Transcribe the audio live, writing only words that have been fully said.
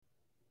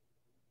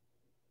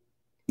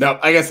No,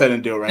 I guess I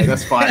didn't do it right.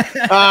 That's fine.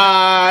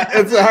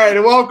 It's all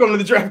right. Welcome to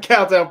the Draft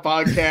Countdown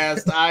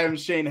podcast. I am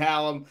Shane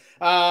Hallam.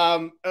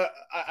 I'm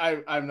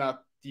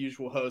not the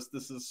usual host.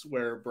 This is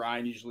where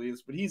Brian usually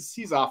is, but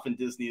he's off in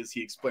Disney, as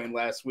he explained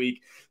last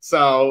week.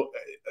 So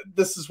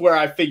this is where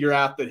I figure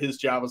out that his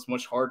job is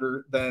much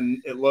harder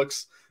than it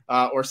looks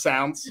or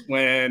sounds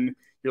when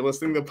you're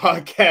listening to the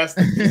podcast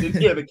and you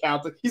didn't hear the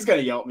countdown. He's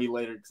gonna yell at me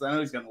later because I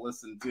know he's gonna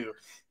listen too.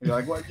 And you're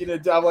like, what? You know,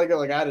 I'm like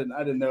I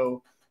didn't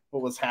know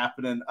what was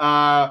happening.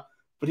 But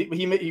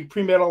he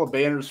pre-made all the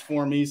banners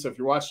for me. So if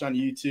you're watching on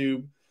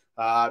YouTube,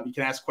 you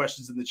can ask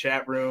questions in the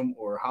chat room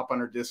or hop on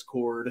our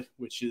Discord,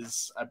 which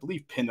is, I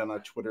believe, pinned on our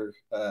Twitter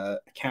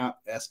account.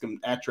 Ask them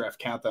at Draft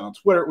Countdown on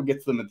Twitter. We'll get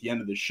to them at the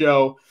end of the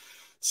show.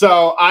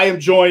 So I am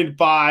joined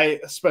by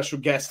a special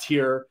guest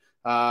here,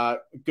 a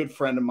good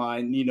friend of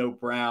mine, Nino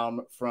Brown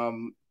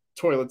from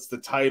Toilets to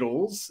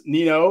Titles.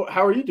 Nino,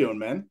 how are you doing,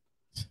 man?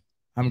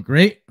 I'm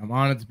great. I'm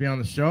honored to be on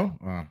the show.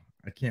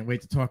 I can't wait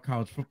to talk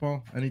college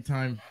football.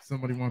 Anytime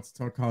somebody wants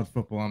to talk college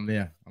football, I'm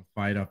there. I'm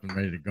fired up and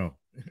ready to go.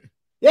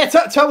 Yeah,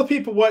 tell the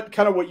people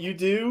what you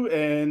do,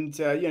 and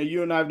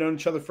you and I have known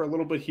each other for a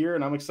little bit here,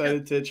 and I'm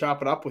excited to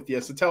chop it up with you.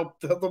 So tell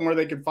them where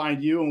they can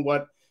find you and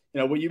what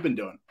you've been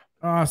doing.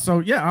 So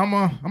yeah, I'm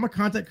a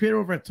content creator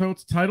over at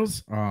Toilets to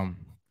Titles.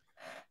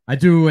 I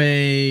do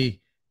a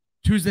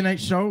Tuesday night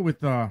show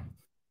with my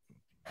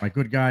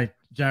good guy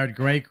Jared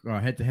Gray,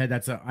 head to head.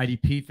 That's an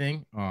IDP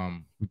thing.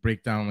 We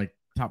break down like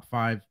top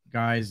 5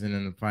 guys and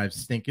then the 5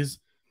 stinkers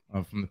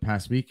from the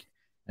past week.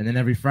 And then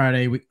every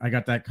Friday, I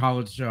got that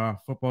college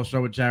football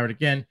show with Jared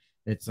again.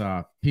 It's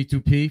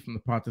P2P from the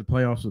Pot to the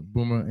Playoffs with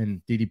Boomer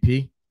and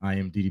DDP. I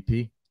am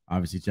DDP.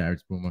 Obviously,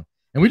 Jared's Boomer.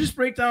 And we just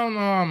break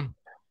down,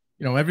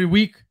 every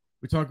week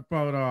we talk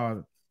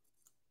about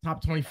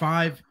top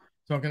 25,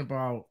 talking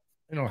about,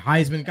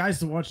 Heisman, guys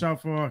to watch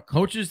out for,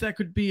 coaches that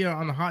could be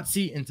on the hot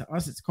seat. And to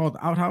us, it's called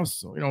the outhouse.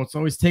 So, it's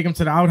always take them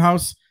to the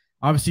outhouse.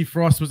 Obviously,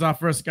 Frost was our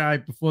first guy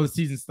before the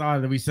season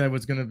started that we said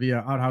was going to be an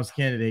outhouse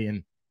candidate,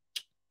 and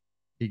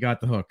he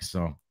got the hook.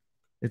 So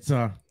it's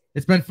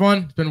been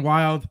fun. It's been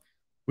wild.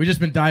 We've just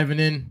been diving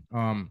in.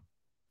 And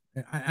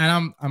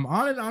I'm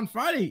on it on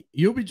Friday.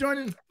 You'll be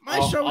joining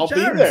my show with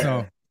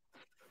Jared.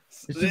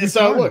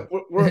 So look,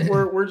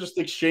 we're just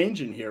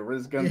exchanging here. We're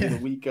just going to be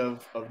the week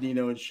of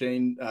Nino and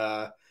Shane.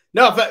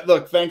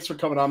 Look, thanks for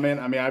coming on, man.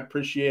 I mean, I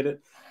appreciate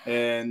it,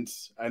 and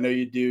I know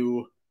you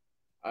do.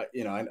 I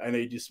know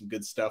you do some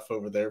good stuff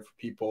over there for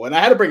people, and I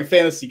had to bring a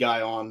fantasy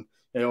guy on.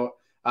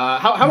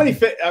 How many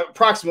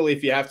approximately,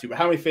 if you have to, but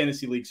how many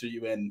fantasy leagues are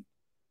you in?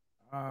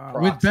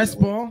 With best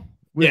ball?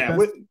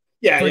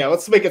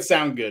 Let's make it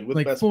sound good. With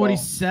like best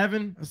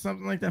 47 ball. Or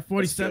something like that.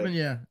 47,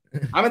 yeah.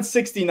 I'm at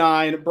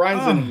 69.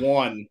 Brian's in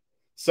 1.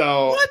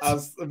 So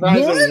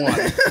Brian's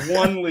in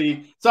one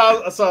league. So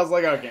I was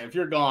like, okay, if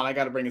you're gone, I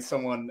got to bring in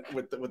someone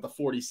with the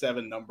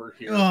 47 number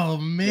here. Oh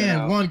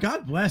man, one.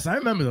 God bless. I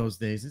remember those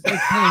days. It's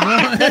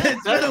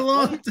been a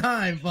long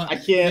time, but I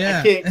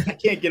can't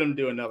get him to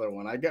do another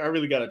one. I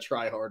really got to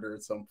try harder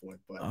at some point.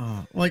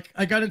 But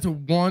I got into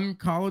one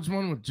college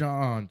one with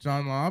John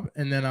Lobb,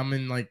 and then I'm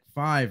in like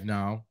 5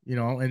 now.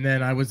 And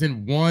then I was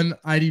in one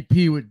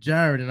IDP with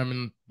Jared, and I'm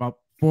in about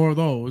 4 of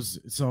those.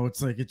 So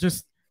it's like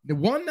the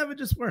one never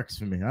just works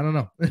for me. I don't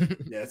know.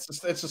 Yeah, it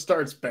just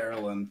starts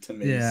barreling to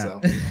me. Yeah.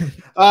 So,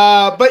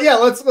 but yeah,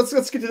 let's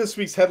get to this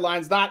week's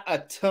headlines. Not a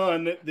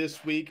ton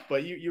this week,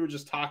 but you were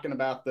just talking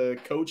about the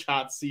coach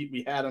hot seat.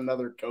 We had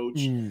another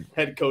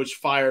head coach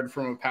fired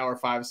from a Power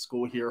 5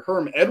 school here.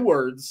 Herm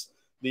Edwards,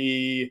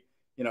 the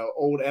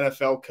old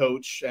NFL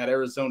coach at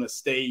Arizona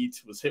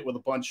State, was hit with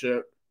a bunch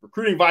of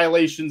recruiting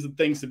violations and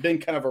things. Have been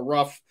kind of a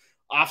rough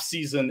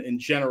offseason in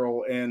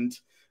general, and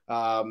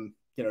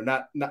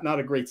not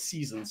a great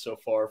season so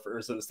far for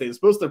Arizona State.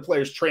 Most of their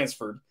players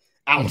transferred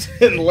out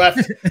and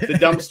left the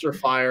dumpster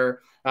fire.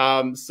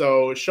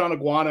 So Sean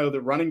Aguano,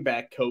 the running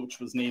back coach,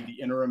 was named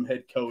the interim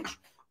head coach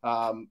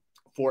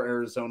for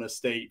Arizona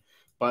State.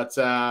 But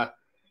I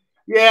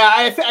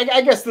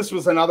guess this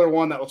was another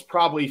one that was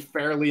probably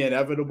fairly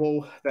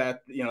inevitable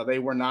that they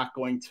were not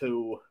going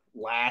to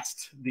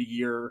last the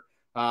year.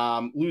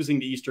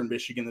 Losing to Eastern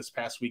Michigan this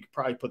past week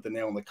probably put the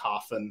nail in the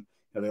coffin.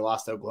 They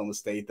lost to Oklahoma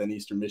State, then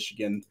Eastern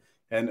Michigan.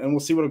 And we'll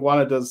see what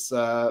Aguana does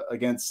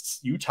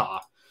against Utah.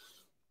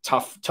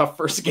 Tough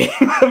first game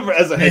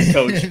as a head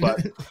coach.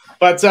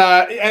 But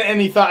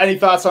any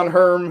thoughts on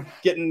Herm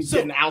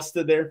getting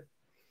ousted there?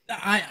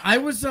 I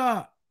was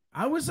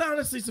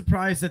honestly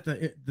surprised that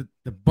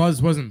the buzz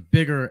wasn't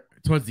bigger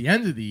towards the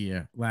end of the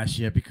year last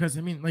year, because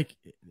it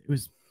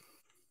was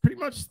pretty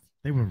much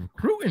they were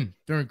recruiting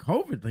during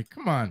COVID. Like,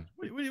 come on,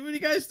 what are you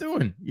guys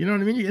doing? You know what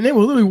I mean? And they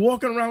were literally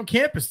walking around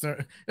campus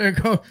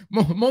and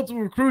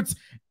multiple recruits.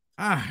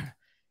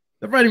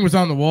 The writing was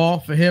on the wall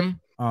for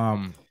him.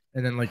 And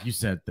then, like you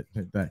said,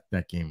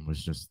 that game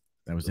was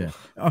that was it.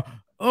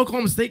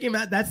 Oklahoma State game,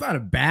 that's not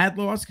a bad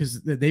loss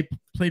because they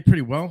played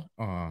pretty well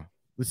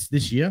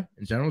this year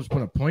in general, just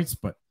putting up points.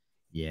 But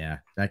yeah,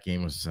 that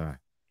game was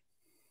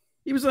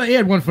he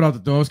had 1 foot out the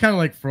door. It was kind of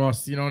like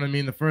Frost, you know what I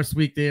mean? The first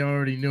week they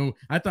already knew.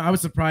 I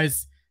was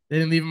surprised they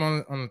didn't leave him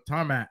on the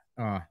tarmac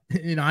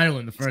in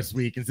Ireland the first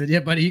week and said, yeah,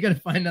 buddy, you got to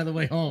find another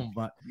way home.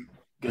 But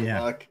good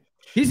luck.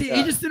 He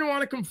just didn't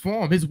want to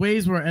conform. His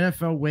ways were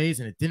NFL ways,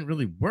 and it didn't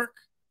really work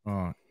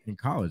in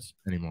college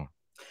anymore.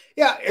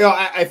 Yeah,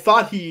 I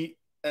thought he,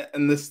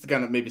 and this is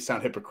gonna maybe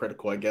sound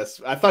hypocritical, I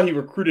guess. I thought he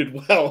recruited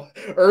well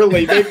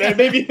early.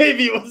 Maybe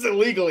it was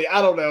illegally.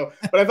 I don't know,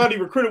 but I thought he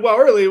recruited well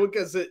early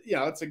because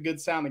it's a good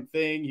sounding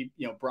thing.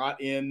 He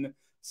brought in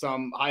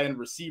some high-end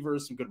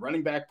receivers, some good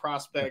running back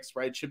prospects,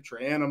 right? Chip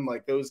Trayanum,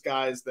 like those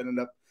guys that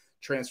ended up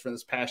transferring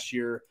this past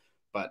year.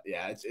 But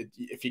yeah,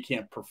 if you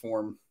can't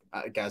perform,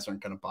 guys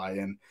aren't going to buy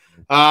in.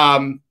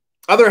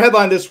 Other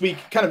headline this week,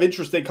 kind of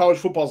interesting. College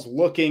football's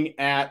looking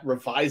at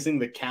revising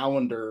the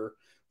calendar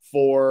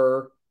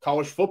for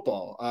college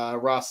football.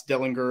 Ross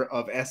Dellinger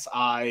of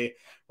SI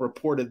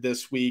reported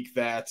this week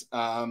that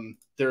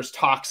there's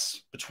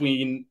talks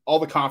between all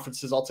the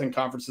conferences, all 10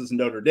 conferences in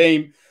Notre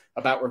Dame,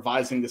 about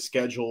revising the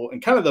schedule.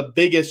 And kind of the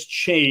biggest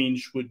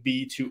change would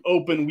be to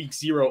open week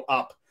 0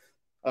 up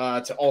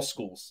to all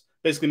schools.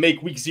 Basically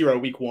make week 0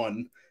 week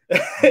 1.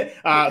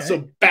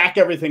 So back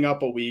everything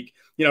up a week.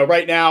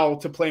 Right now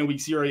to play in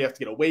week 0, you have to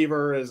get a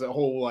waiver as a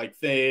whole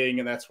thing.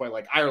 And that's why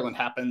Ireland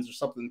happens or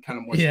something kind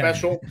of more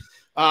special.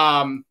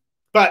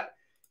 But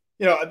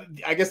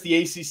I guess the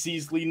ACC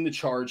is leading the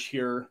charge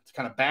here to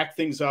kind of back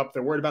things up.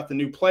 They're worried about the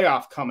new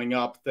playoff coming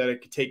up, that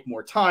it could take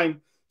more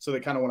time. So they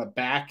kind of want to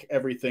back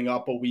everything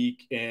up a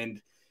week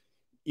and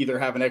either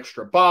have an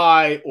extra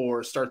bye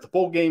or start the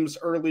bowl games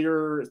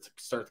earlier,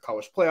 start the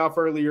college playoff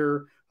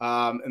earlier.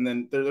 And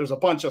then there's a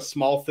bunch of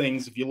small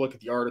things if you look at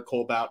the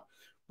article about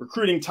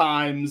recruiting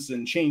times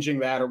and changing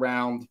that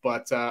around.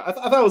 But I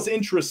thought it was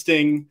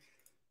interesting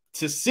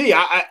to see.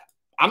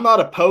 I'm not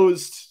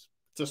opposed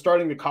to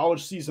starting the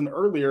college season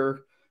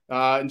earlier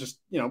and just,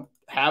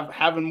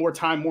 having more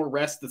time, more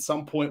rest at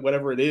some point,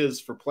 whatever it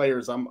is for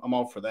players. I'm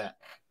all for that.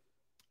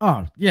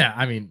 Oh, yeah.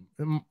 I mean,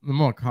 the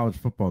more college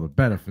football, the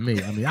better for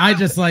me. I mean, I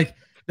just like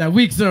that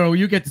week 0,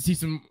 you get to see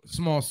some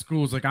small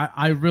schools. Like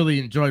I really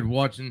enjoyed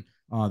watching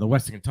the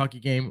Western Kentucky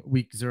game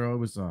week 0. It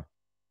was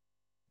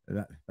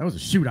that was a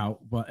shootout,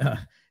 but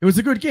it was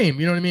a good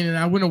game. You know what I mean? And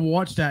I wouldn't have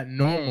watched that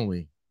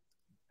normally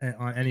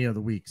on any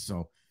other week.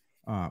 So,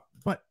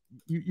 but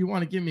you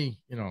want to give me,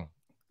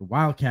 the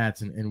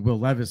Wildcats and Will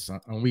Levis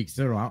on week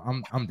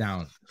 0. I'm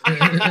down.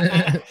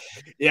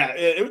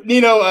 Yeah,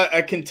 Nino,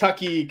 a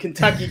Kentucky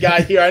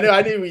guy here.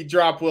 I knew we'd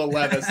drop Will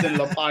Levis into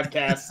the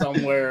podcast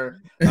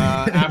somewhere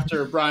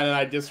after Brian and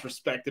I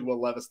disrespected Will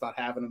Levis not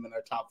having him in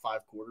our top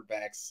 5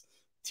 quarterbacks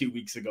 2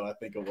 weeks ago, I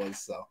think it was.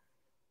 So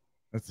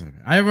that's okay.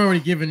 I've already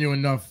given you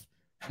enough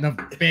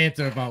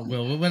banter about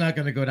Will. We're not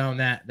going to go down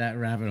that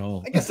rabbit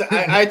hole. I guess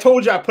I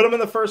told you I put him in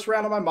the first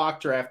round of my mock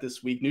draft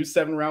this week. New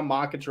 7-round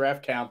mock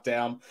draft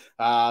countdown.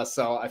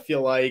 So I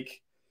feel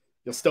like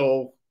you'll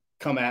still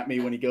come at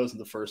me when he goes in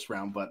the first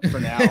round, but for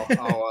now,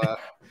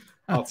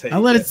 I'll take.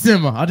 I'll let it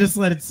simmer. I'll just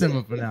let it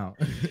simmer for now.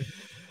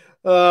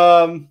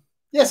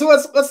 Yeah. So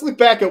let's look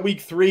back at week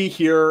 3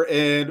 here,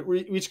 and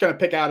we each going to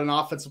pick out an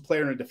offensive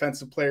player and a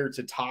defensive player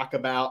to talk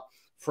about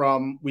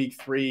from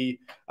week 3.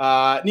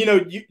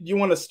 Nino, you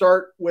want to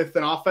start with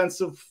an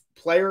offensive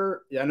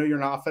player? Yeah, I know you're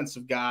an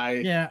offensive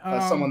guy.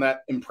 Yeah, someone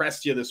that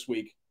impressed you this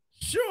week.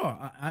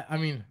 Sure. I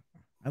mean,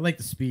 I like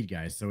the speed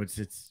guys, so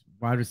it's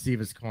wide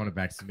receivers,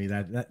 cornerbacks to me.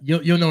 That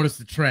you'll notice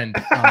the trend.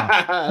 That's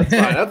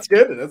fine. That's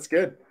good. That's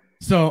good.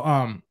 So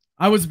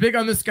I was big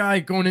on this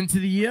guy going into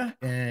the year,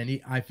 and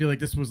I feel like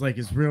this was like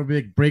his real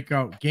big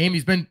breakout game.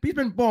 He's been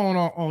balling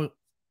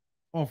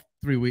all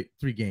 3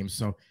 games.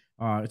 So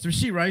it's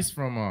Rashee Rice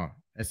from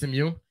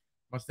SMU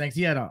Mustangs.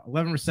 He had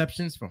 11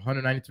 receptions for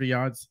 193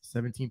 yards,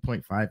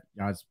 17.5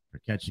 yards per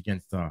catch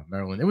against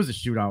Maryland. It was a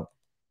shootout.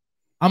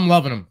 I'm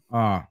loving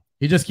him.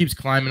 He just keeps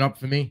climbing up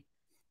for me.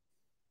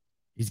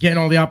 He's getting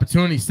all the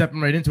opportunities,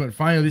 stepping right into it.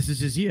 Finally, this is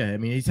his year. I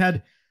mean, he's had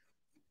a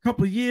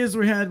couple of years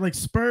where he had like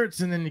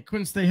spurts and then he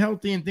couldn't stay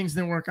healthy and things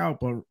didn't work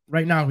out. But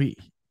right now,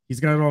 he's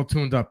got it all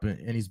tuned up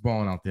and he's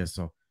balling out there.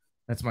 So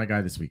that's my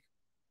guy this week.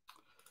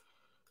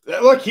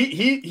 Look,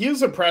 he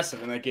was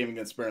impressive in that game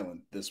against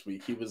Maryland this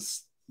week. He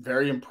was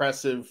very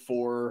impressive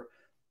for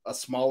a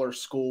smaller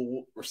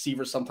school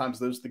receiver. Sometimes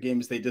those are the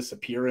games they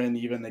disappear in,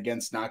 even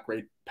against not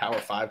great Power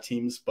 5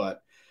 teams.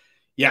 But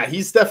yeah,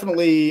 he's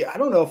definitely, I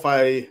don't know if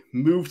I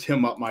moved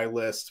him up my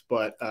list,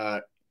 but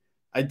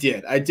I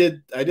did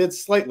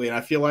slightly. And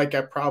I feel like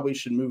I probably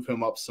should move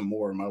him up some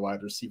more in my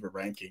wide receiver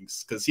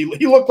rankings because he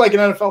looked like an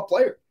NFL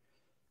player.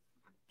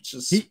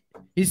 Just he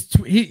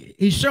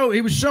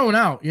was showing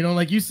out,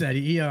 like you said,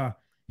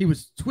 he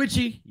was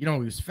twitchy, he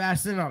was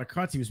fast in and out of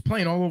cuts. He was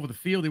playing all over the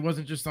field. He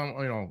wasn't just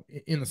on,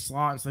 in the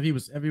slot and stuff. He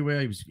was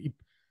everywhere.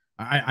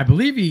 I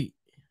believe he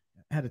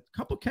had a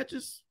couple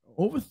catches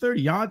over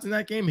 30 yards in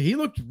that game. He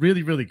looked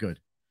really, really good.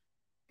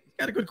 He's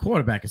got a good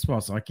quarterback as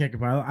well, so I can't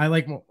compare. I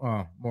like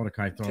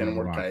Mordecai throwing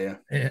the rock.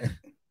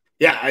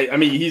 Yeah. I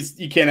mean,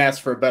 you can't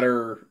ask for a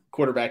better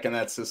quarterback in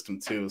that system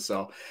too.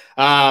 So,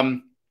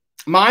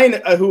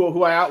 mine,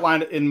 who I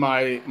outlined in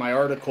my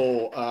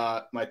article,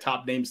 my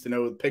top names to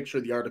know, the picture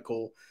of the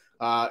article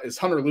is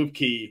Hunter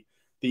Luepke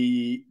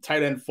the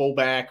tight end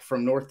fullback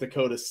from North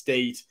Dakota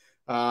State.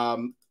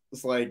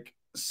 It's like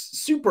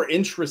super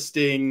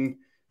interesting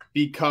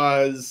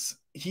because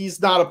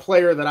he's not a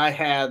player that I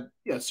had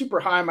super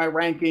high in my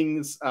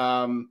rankings.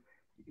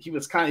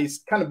 He's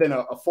kind of been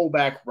a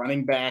fullback,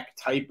 running back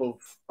type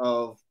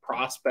of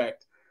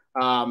prospect.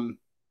 And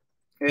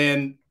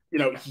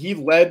he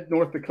led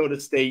North Dakota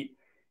State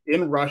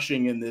in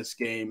rushing in this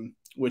game,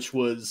 which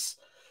was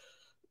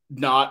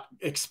not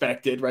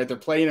expected, right? They're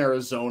playing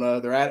Arizona.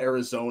 They're at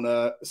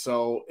Arizona.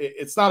 So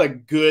it's not a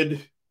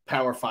good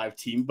Power 5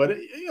 team, but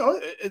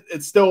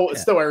it's still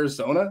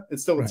Arizona.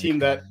 It's still a team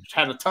that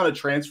had a ton of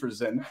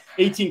transfers in.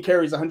 18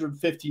 carries,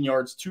 115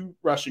 yards, 2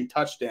 rushing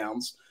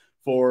touchdowns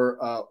for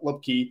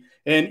Lupke.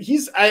 And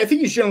I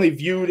think he's generally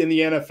viewed in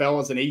the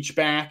NFL as an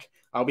H-back.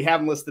 We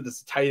have him listed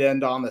as a tight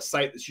end on the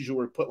site. That's usually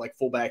where we put like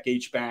fullback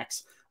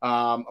H-backs,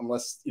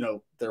 unless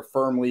they're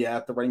firmly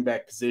at the running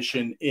back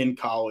position in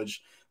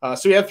college.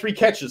 So he had 3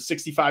 catches,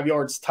 65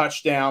 yards,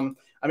 touchdown.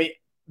 I mean,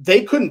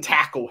 they couldn't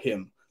tackle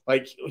him.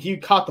 Like, he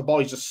caught the ball.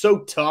 He's just so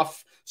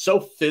tough, so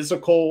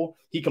physical.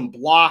 He can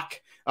block.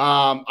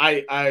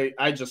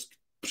 I just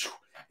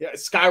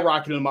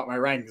skyrocketed him up my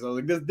rankings. I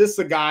was like, this is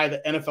a guy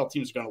that NFL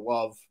teams are going to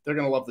love. They're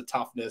going to love the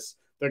toughness.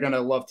 They're going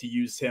to love to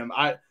use him.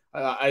 I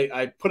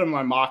put him in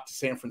my mock to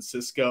San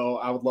Francisco.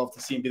 I would love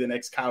to see him be the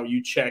next Kyle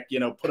Juszczyk,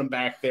 put him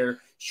back there,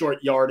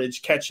 short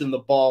yardage, catching the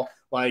ball,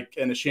 like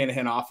in a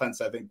Shanahan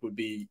offense, I think would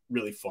be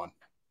really fun.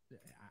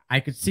 I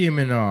could see him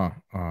in the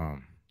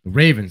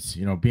Ravens,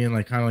 being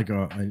like kind of like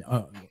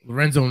a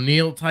Lorenzo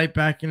Neal type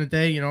back in the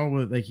day,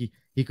 where like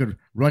he could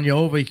run you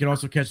over. He could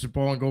also catch the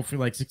ball and go for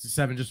like 6 or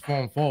 7 just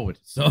falling forward.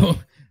 So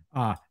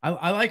I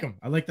like him.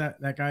 I like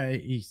that guy.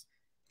 He's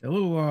a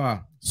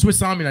little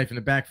Swiss Army knife in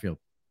the backfield.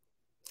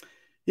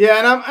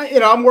 Yeah,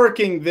 and I'm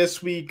working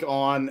this week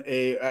on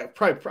I'll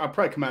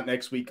probably come out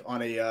next week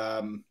on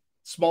a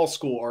small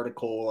school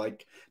article,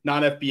 like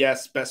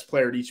non-FBS best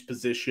player at each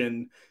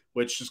position,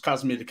 which just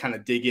caused me to kind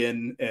of dig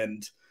in.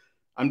 And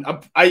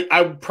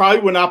I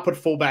probably would not put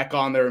fullback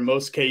on there in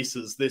most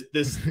cases.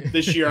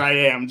 This year I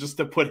am, just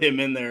to put him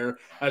in there.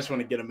 I just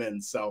want to get him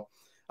in. So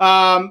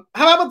how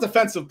about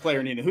defensive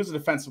player, Nina? Who's a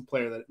defensive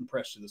player that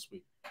impressed you this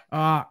week?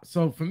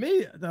 So for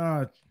me,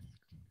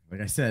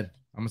 like I said,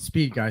 I'm a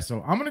speed guy,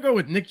 so I'm gonna go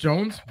with Nick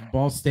Jones from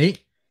Ball State.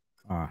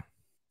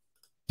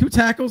 2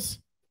 tackles,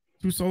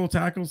 2 solo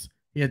tackles.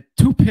 He had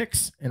 2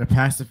 picks in a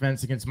pass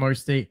defense against Murray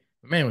State.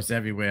 The man was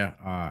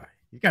everywhere.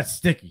 He got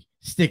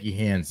sticky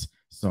hands.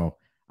 So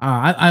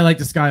I like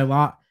this guy a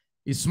lot.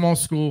 He's small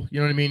school, you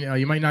know what I mean?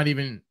 You might not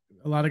even,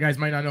 a lot of guys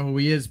might not know who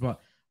he is,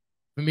 but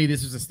for me,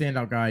 this was a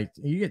standout guy.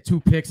 You get 2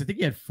 picks. I think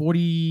he had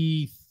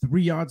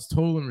 43 yards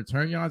total in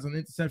return yards on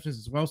interceptions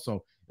as well.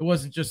 So it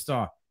wasn't just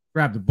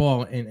grab the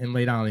ball and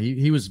lay down.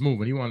 He was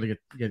moving. He wanted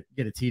to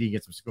get a TD and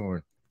get some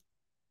scoring.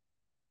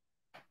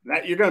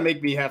 You're going to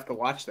make me have to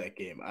watch that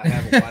game. I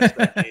haven't watched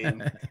that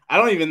game. I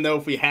don't even know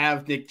if we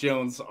have Nick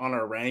Jones on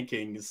our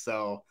rankings.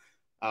 So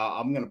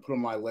I'm going to put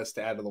him on my list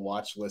to add to the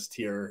watch list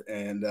here.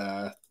 And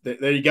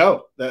there you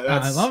go.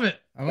 I love it.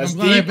 I'm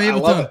glad I've been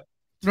able to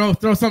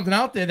throw something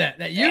out there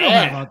that you don't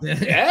have out there.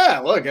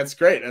 Yeah, look, that's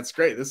great. That's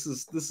great. This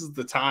is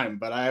the time.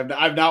 But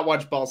I've not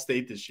watched Ball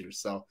State this year.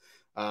 So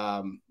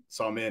I'm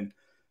in.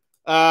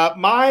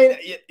 Mine,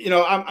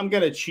 I'm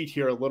going to cheat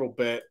here a little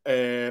bit,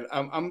 and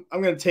I'm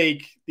going to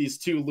take these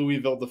 2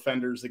 Louisville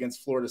defenders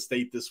against Florida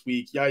State this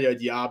week. Yaya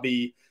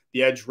Diaby,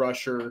 the edge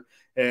rusher,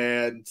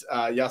 and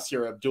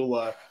Yasir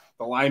Abdullah,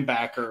 the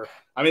linebacker.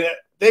 I mean,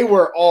 they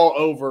were all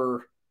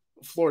over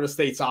Florida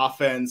State's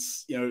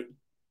offense, and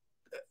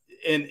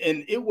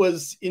it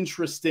was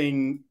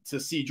interesting to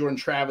see Jordan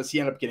Travis. He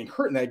ended up getting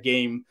hurt in that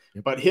game,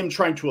 but him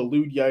trying to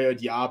elude Yaya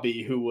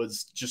Diaby, who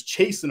was just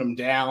chasing him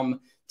down,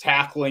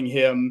 tackling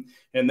him.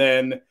 And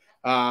then,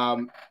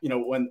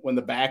 when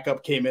the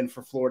backup came in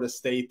for Florida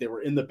State, they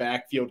were in the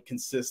backfield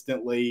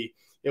consistently.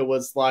 It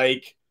was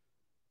like,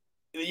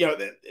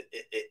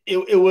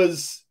 it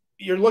was,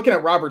 you're looking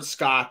at Robert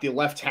Scott, the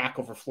left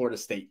tackle for Florida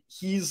State.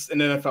 He's an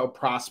NFL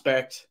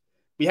prospect.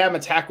 We have him a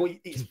tackle.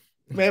 It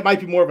might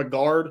be more of a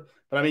guard,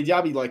 but I mean,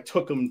 Diaby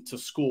took him to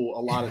school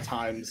a lot of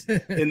times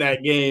in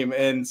that game.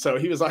 And so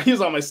he was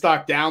on my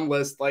stock down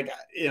list.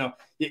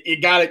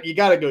 You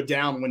gotta go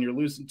down when you're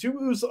losing to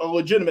who's a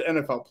legitimate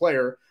NFL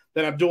player.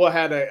 Then Abdullah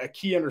had a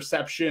key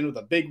interception with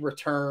a big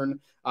return,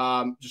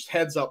 just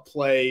heads up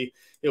play.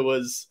 It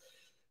was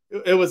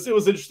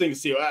interesting to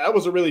see. That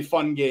was a really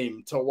fun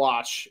game to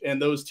watch,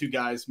 and those 2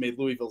 guys made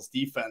Louisville's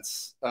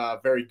defense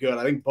very good.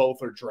 I think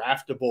both are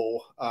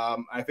draftable.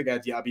 I think I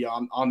had Diaby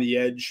on the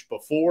edge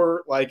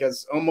before,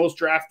 as almost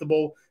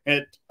draftable,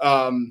 and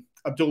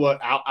Abdullah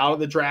out of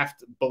the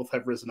draft. Both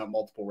have risen up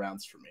multiple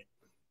rounds for me.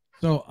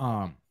 So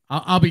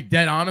I'll be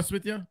dead honest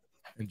with you,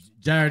 and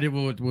Jared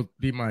will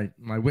be my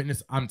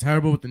witness. I'm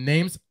terrible with the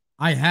names.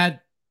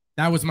 That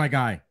was my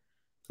guy.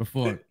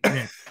 before.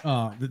 Yeah,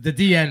 the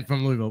DN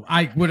from Louisville.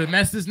 I would have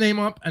messed his name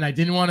up, and I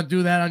didn't want to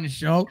do that on your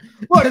show.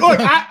 Look,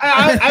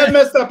 I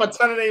messed up a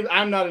ton of names.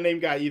 I'm not a name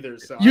guy either.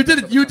 So you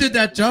did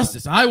that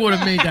justice. I would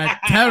have made that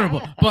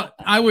terrible. But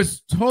I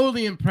was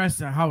totally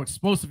impressed at how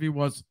explosive he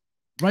was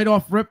right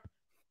off rip.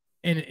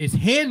 And his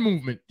hand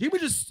movement, he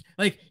was just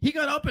like, he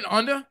got up and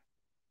under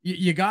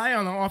your guy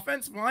on the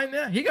offensive line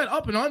there. He got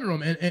up and under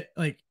him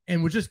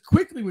and would just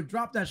quickly would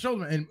drop that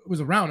shoulder and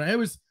was around. I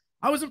was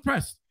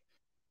impressed.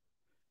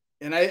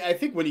 And I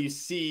think when you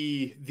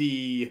see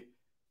the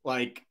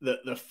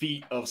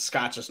feet of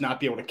Scott just not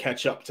be able to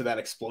catch up to that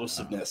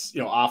explosiveness,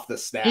 off the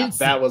snap,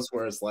 that was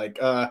where it's like,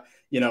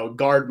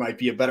 guard might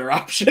be a better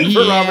option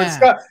for Robert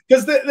Scott,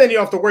 because then you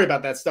don't have to worry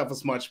about that stuff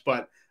as much.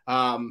 But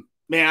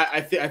man,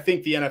 I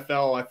think the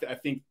NFL, I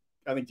think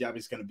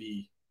Diaby's going to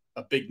be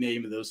a big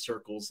name in those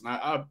circles, and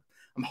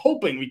I'm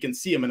hoping we can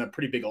see him in a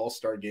pretty big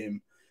All-Star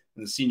game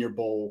in the Senior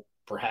Bowl,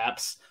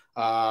 perhaps.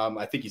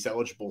 I think he's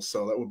eligible,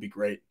 so that would be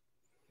great.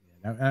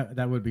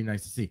 That would be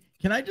nice to see.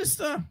 Can I just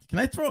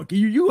throw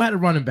you had a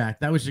running back,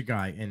 that was your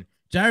guy, and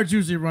Jared's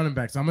usually a running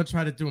back, so I'm gonna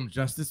try to do him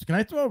justice. Can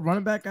I throw a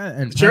running back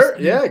and sure,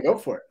 yeah, go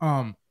for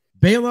it.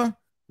 Baylor,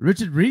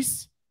 Richard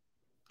Reese.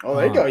 Oh,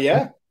 there you go,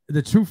 yeah.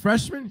 The true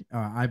freshman,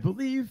 I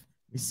believe.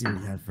 Let me see what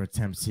he had for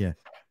attempts here.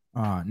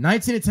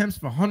 19 attempts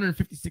for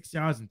 156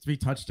 yards and 3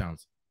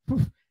 touchdowns.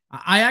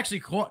 I actually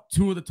caught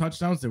 2 of the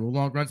touchdowns. They were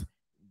long runs.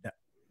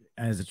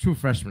 As a true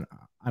freshman,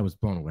 I was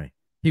blown away.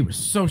 He was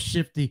so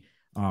shifty.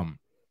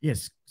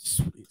 Yes,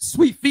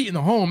 sweet feet in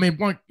the hole. Man,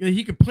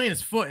 he could plant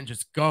his foot and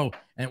just go.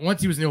 And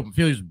once he was in the open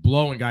field, he was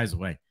blowing guys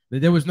away.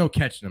 There was no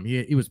catching him.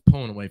 He was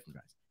pulling away from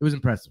guys. It was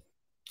impressive.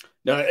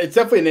 No, it's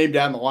definitely a name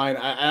down the line.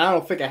 I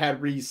don't think I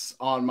had Reese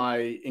on my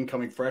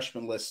incoming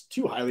freshman list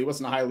too highly. He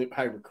wasn't a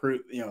high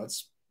recruit.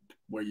 It's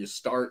where you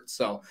start.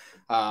 So,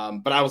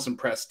 but I was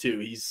impressed too.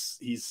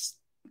 He's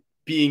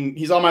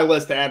on my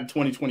list to add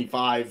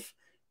 2025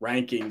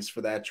 rankings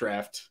for that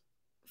draft.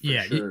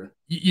 Yeah, sure.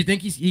 You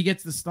think he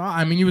gets the start?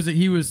 I mean,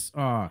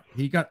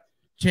 he got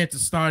chance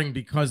of starting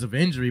because of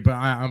injury, but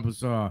I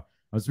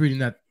was reading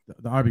that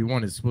the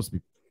RB1 is supposed to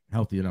be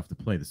healthy enough to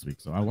play this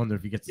week, so I wonder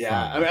if he gets.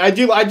 Yeah, I mean, I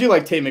do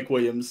like Tay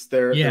McWilliams.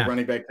 Their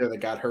running back there that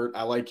got hurt.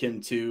 I like him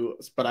too,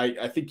 but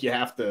I think you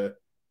have to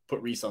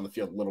put Reese on the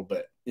field a little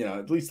bit,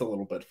 at least a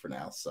little bit for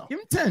now. So give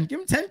him 10. Give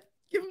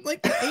him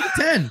like 8 to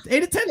 10. 8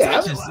 to 10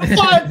 touches.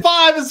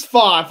 5 is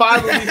fine.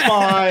 5 will be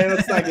fine.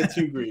 Let's not get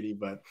too greedy,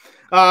 but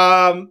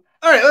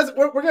all right,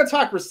 we're going to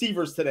talk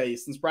receivers today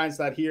since Brian's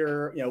not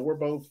here. We're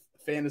both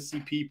fantasy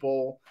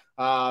people,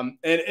 and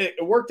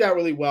it worked out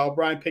really well.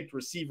 Brian picked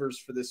receivers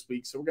for this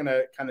week, so we're going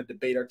to kind of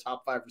debate our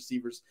top 5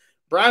 receivers.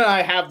 Brian and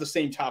I have the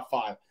same top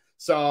 5,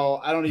 so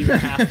I don't even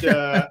have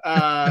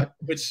to.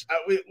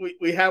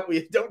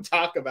 We don't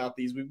talk about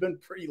these. We've been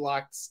pretty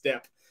locked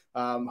step.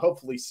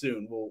 Hopefully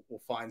soon we'll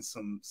find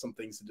some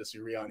things to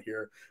disagree on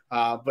here.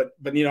 But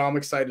I'm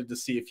excited to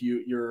see if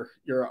you're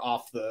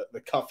off the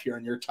cuff here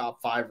on your top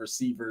 5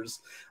 receivers.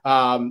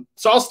 So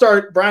I'll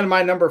start. Brian,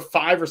 my number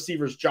 5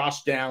 receivers,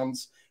 Josh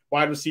Downs,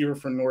 wide receiver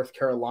from North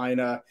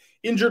Carolina,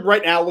 injured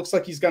right now. Looks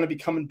like he's going to be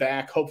coming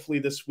back hopefully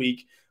this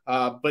week.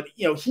 But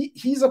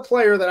he's a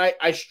player that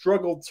I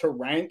struggled to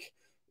rank.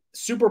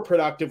 Super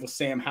productive with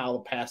Sam Howell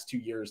the past 2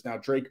 years. Now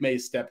Drake May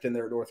stepped in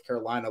there at North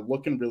Carolina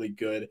looking really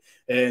good,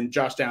 and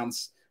Josh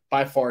Downs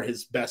by far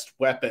his best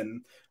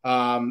weapon.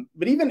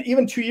 But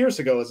even 2 years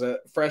ago as a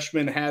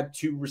freshman, had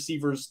 2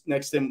 receivers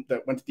next to him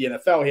that went to the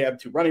NFL. He had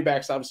 2 running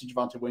backs, obviously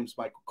Javonte Williams,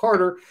 Michael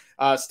Carter,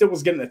 still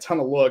was getting a ton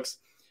of looks.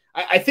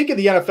 I think in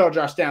the NFL,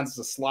 Josh Downs is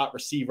a slot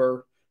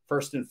receiver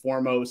first and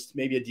foremost,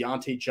 maybe a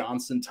Deontay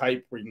Johnson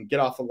type where you can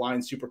get off the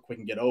line super quick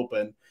and get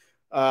open.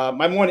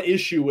 My one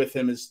issue with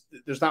him is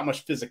there's not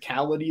much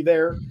physicality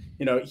there.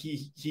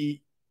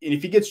 He and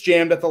if he gets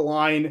jammed at the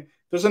line,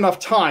 there's enough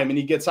time and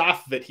he gets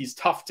off of it. He's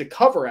tough to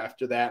cover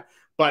after that,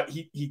 but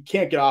he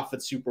can't get off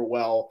it super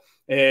well.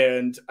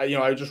 And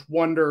I just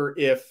wonder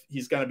if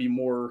he's going to be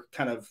more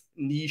kind of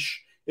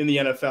niche in the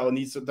NFL and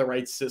needs the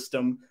right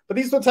system. But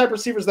these are the type of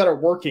receivers that are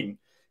working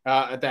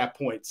at that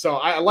point. So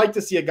I like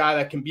to see a guy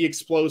that can be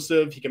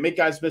explosive. He can make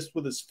guys miss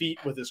with his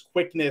feet, with his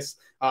quickness.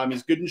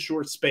 He's good in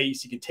short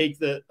space. He can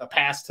take a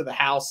pass to the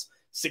house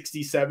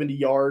 60, 70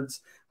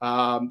 yards.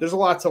 There's a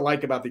lot to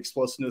like about the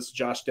explosiveness of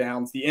Josh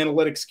Downs. The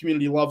analytics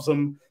community loves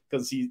him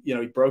because he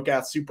broke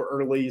out super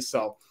early.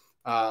 So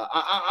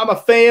I'm a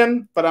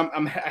fan, but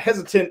I'm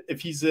hesitant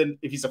if he's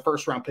a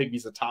first round pick,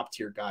 he's a top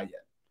tier guy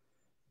yet.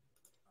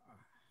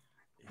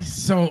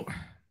 So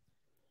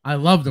I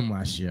loved him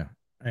last year,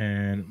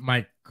 and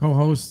my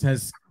co-host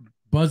has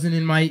buzzing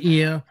in my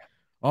ear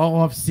all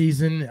off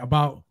season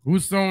about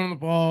who's throwing the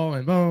ball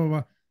and blah, blah,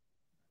 blah.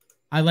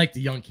 I like the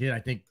young kid. I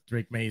think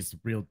Drake May is the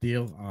real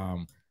deal.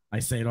 I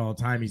say it all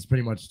the time. He's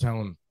pretty much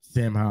telling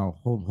Sam Howell,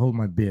 hold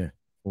my beer.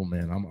 Oh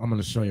man, I'm going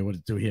to show you what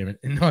to do here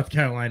in North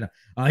Carolina.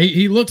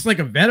 He looks like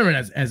a veteran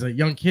as a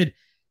young kid.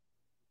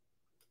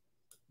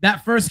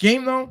 That first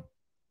game though,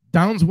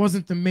 Downs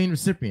wasn't the main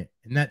recipient,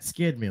 and that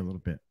scared me a little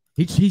bit.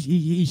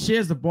 He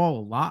shares the ball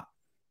a lot.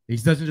 He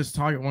doesn't just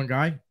target one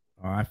guy.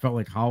 I felt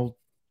like Howell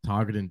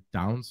targeting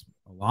downs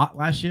a lot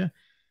last year.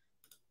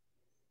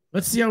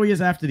 Let's see how he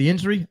is after the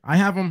injury. I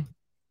have him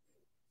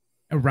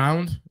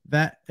around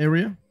that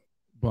area,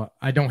 but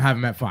I don't have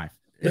him at 5.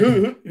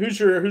 Who's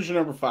your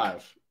number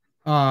 5?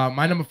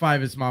 My number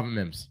 5 is Marvin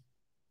Mims.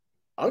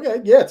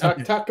 Okay, yeah.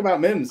 Talk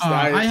about Mims.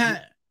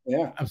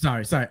 I'm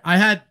sorry. I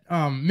had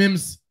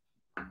Mims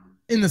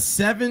in the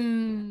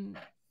 7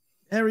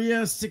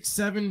 area, 6,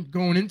 7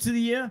 going into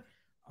the year.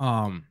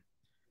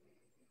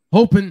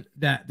 Hoping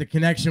that the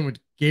connection with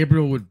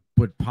Gabriel would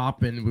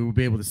pop and we would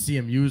be able to see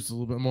him used a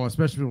little bit more,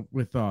 especially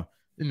with the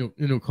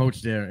new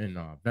coach there in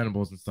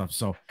Venables and stuff.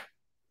 So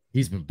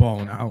he's been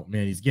balling out,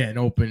 man. He's getting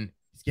open.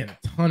 He's getting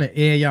a ton of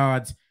air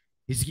yards.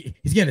 He's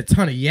getting a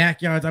ton of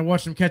yak yards. I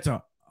watched him catch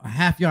a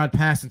half-yard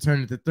pass and turn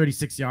it into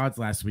 36 yards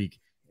last week,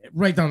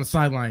 right down the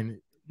sideline.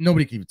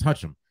 Nobody can even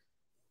touch him.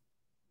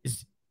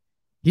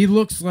 He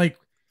looks like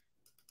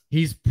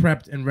he's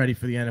prepped and ready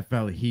for the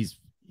NFL. He's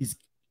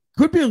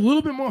could be a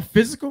little bit more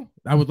physical.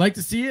 I would like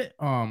to see it.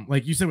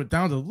 Like you said with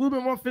Downs, a little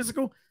bit more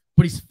physical,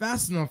 but he's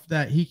fast enough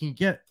that he can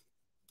get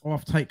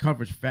off tight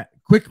coverage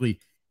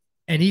quickly,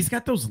 and he's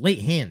got those late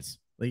hands.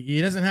 Like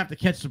he doesn't have to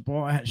catch the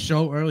ball at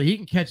show early. He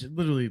can catch it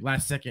literally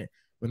last second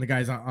when the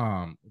guys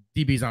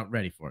DBs aren't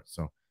ready for it.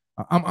 So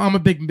I'm a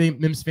big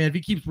Mims fan. If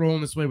he keeps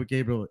rolling this way with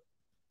Gabriel,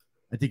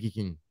 I think he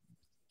can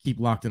keep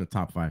locked in the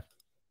top 5.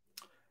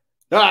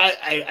 No,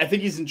 I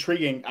think he's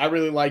intriguing. I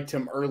really liked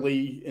him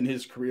early in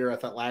his career. I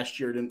thought last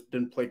year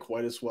didn't play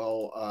quite as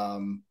well.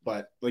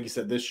 But like you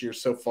said, this year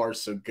so far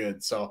so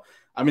good. So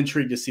I'm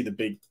intrigued to see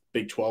the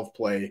Big 12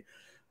 play.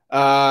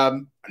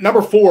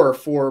 Number 4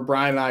 for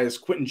Brian and I is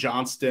Quentin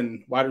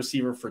Johnston, wide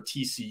receiver for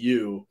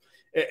TCU.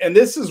 And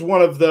this is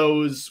one of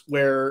those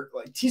where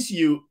like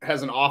TCU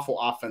has an awful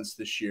offense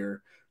this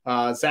year.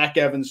 Zach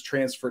Evans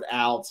transferred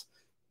out.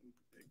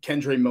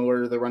 Kendre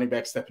Miller, the running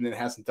back stepping in,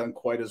 hasn't done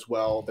quite as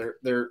well.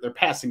 Their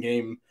passing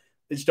game,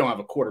 they just don't have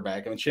a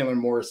quarterback. I mean, Chandler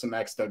Morris and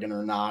Max Duggan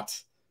are not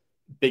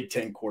Big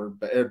 10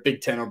 quarterback, or Big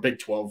 10 or Big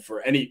 12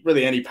 for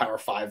any Power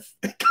 5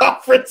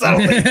 conference. I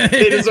don't think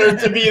they deserve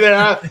to be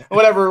there.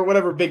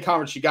 Whatever big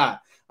conference you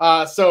got.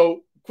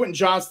 So Quentin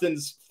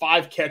Johnston's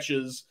 5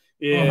 catches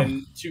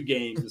in 2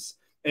 games,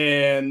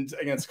 and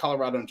against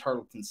Colorado and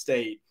Tarleton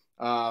State,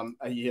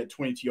 he had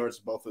 22 yards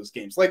in both those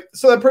games.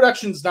 So the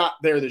production's not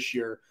there this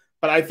year.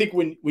 But I think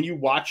when you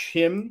watch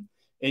him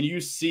and you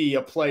see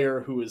a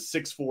player who is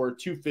 6'4",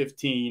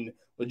 215,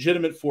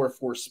 legitimate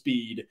 4.4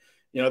 speed,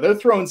 they're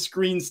throwing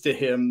screens to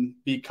him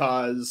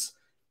because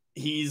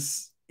he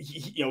is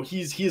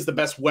the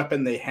best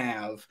weapon they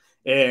have,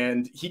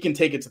 and he can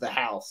take it to the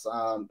house.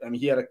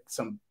 He had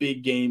some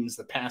big games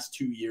the past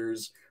 2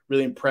 years,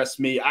 really impressed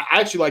me. I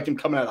actually liked him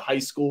coming out of high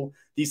school,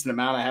 decent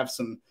amount. I have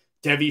some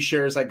Devi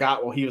shares I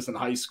got while he was in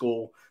high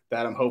school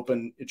that I'm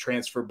hoping it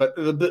transfer. But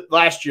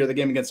last year, the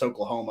game against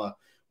Oklahoma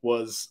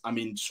was,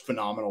 just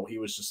phenomenal. He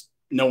was just,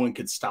 no one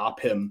could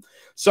stop him.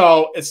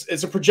 So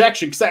it's a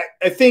projection because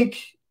I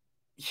think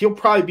he'll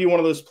probably be one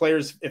of those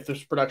players, if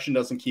this production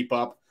doesn't keep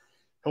up,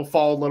 he'll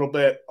fall a little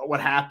bit.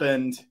 What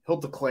happened? He'll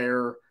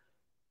declare,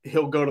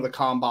 he'll go to the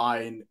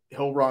combine,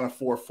 he'll run a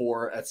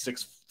 4.4 at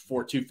 6'4",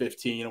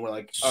 215, and we're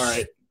like, all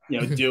right,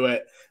 do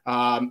it.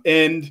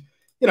 And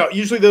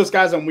usually those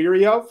guys I'm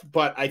weary of,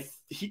 but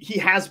he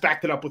has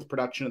backed it up with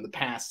production in the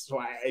past. So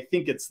I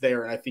think it's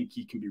there, and I think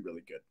he can be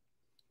really good.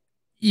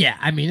 Yeah,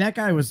 that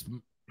guy was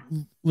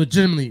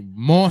legitimately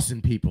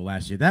mossing people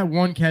last year. That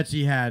one catch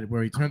he had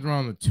where he turned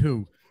around the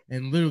 2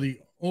 and literally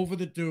over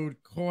the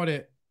dude, caught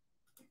it,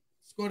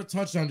 scored a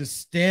touchdown, just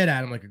stared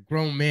at him like a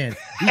grown man.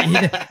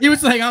 He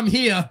was like, I'm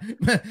here.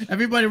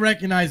 Everybody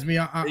recognized me.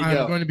 I'm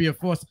going to be a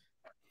force.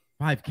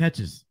 5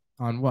 catches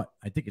on what?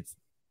 I think it's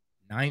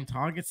 9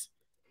 targets,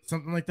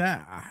 something like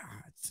that.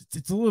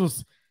 It's a little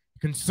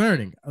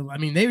concerning.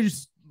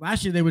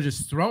 Last year they were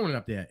just throwing it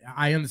up there.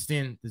 I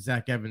understand the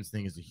Zach Evans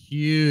thing is a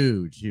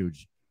huge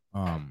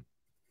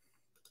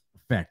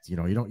effect. You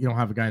don't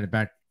have a guy in the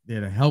back there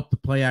to help the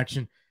play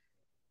action.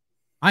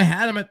 I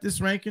had him at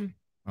this ranking.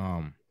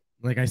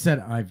 Like I said,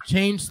 I've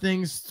changed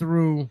things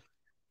through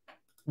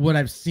what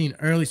I've seen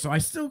early, so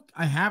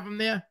I have him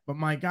there. But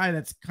my guy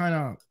that's kind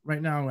of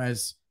right now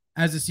as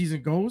the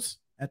season goes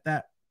at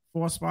that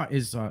 4 spot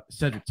is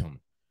Cedric Tillman.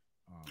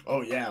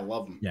 Oh yeah, I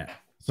love him. Yeah.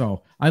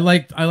 So I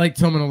like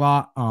Tillman a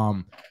lot.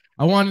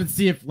 I wanted to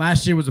see if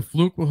last year was a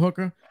fluke with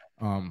Hooker,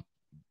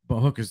 but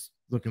Hooker's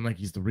looking like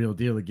he's the real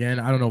deal again.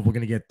 I don't know if we're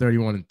gonna get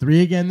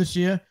 31-3 again this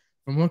year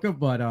from Hooker,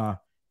 but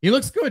he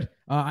looks good.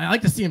 I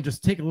like to see him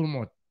just take a little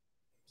more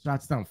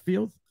shots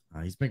downfield.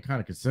 He's been kind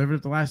of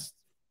conservative the last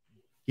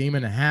game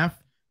and a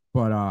half,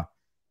 but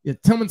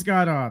Tillman's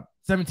got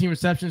 17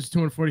 receptions,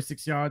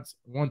 246 yards,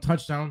 1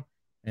 touchdown,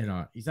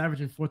 and he's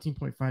averaging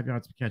 14.5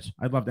 yards per catch.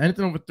 I'd love that.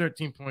 Anything over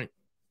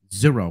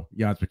 13.0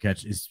 yards per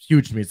catch is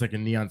huge to me. It's like a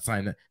neon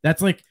sign.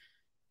 That's like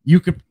you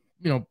could,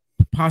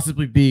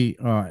 possibly be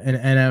an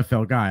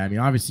NFL guy.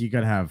 Obviously you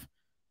got to have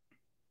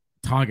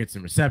targets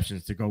and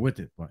receptions to go with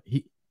it, but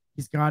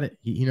he's got it.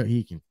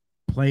 He can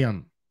play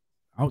on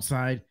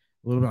outside,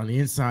 a little bit on the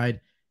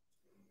inside,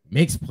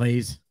 makes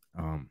plays.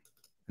 And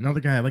another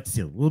guy I like to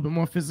see a little bit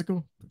more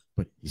physical,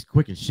 but he's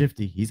quick and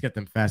shifty. He's got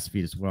them fast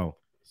feet as well.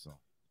 So,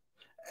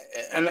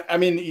 and I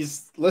mean,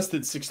 he's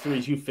listed 6'3",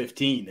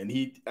 215, and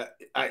he,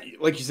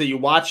 like you say, you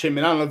watch him,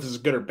 and I don't know if this is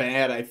good or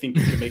bad. I think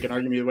you can make an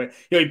argument either way.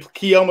 You know,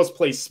 he almost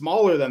plays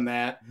smaller than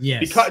that,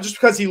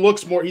 because he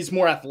looks more, he's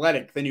more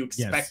athletic than you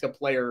expect a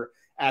player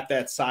at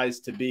that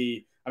size to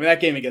be. I mean, that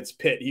game against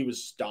Pitt, he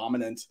was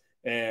dominant,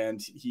 and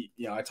he,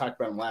 you know, I talked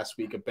about him last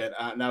week a bit.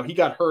 Now he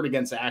got hurt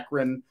against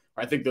Akron.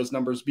 I think those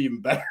numbers be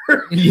even better.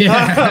 And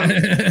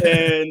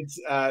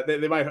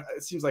they might.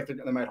 It seems like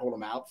they might hold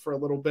him out for a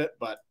little bit,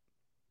 but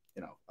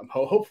you know, I'm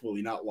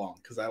hopefully not long,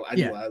 because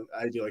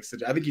I do like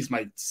such. I think he's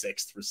my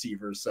 6th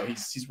receiver, so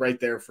he's right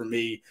there for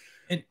me.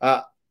 And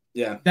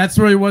yeah, that's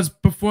where he was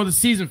before the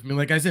season for me.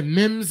 Like I said,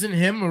 Mims and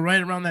him are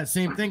right around that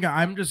same thing.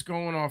 I'm just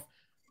going off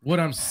what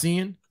I'm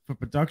seeing for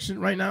production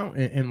right now,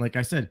 and like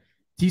I said,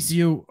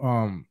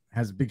 TCU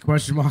has a big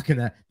question mark in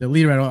that the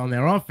leader on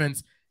their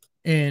offense,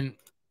 and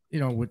you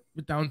know, with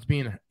Downs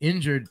being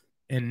injured,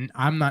 and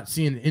I'm not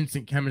seeing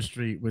instant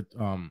chemistry with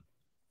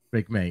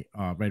Drake May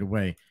right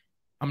away.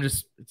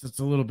 It's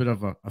a little bit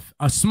of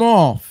a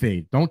small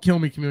fade. Don't kill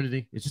me,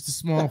 community. It's just a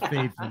small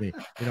fade for me.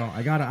 You know,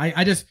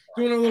 I just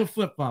doing a little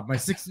flip flop. My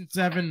 6 and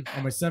 7,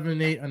 or my 7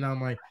 and 8, and now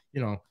my,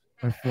 you know,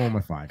 my 4 and my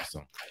 5.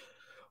 So,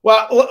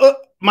 well,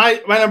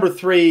 my number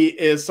 3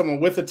 is someone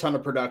with a ton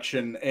of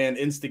production and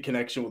instant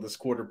connection with his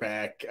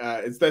quarterback.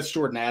 That's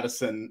Jordan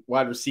Addison,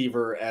 wide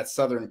receiver at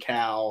Southern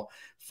Cal,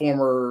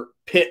 former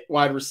Pitt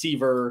wide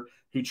receiver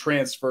who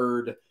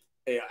transferred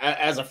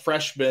as a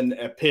freshman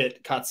at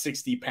Pitt, caught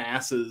 60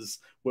 passes,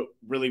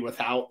 really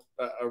without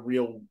a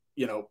real,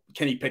 you know,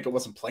 Kenny Pickett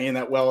wasn't playing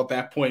that well at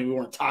that point. We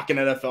weren't talking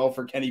NFL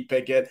for Kenny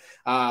Pickett.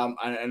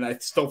 And I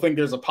still think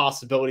there's a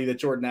possibility that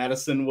Jordan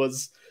Addison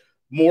was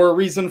more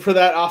reason for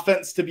that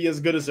offense to be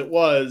as good as it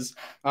was.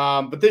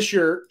 But this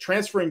year,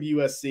 transferring to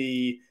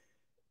USC,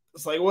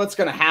 it's like, what's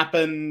going to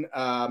happen?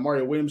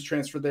 Mario Williams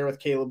transferred there with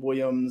Caleb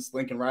Williams,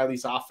 Lincoln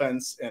Riley's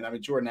offense. And I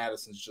mean, Jordan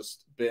Addison's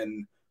just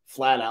been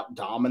flat out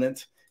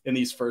dominant in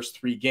these first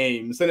 3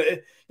 games. And,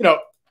 you know,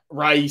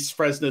 Rice,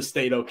 Fresno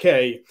State,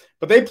 okay.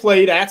 But they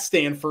played at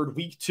Stanford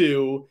week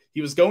 2.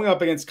 He was going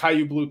up against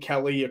Caillou Blue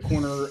Kelly, a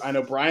corner I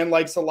know Brian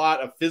likes a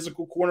lot, a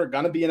physical corner,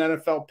 going to be an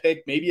NFL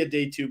pick, maybe a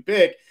day 2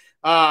 pick.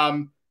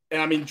 And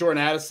I mean,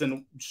 Jordan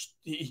Addison,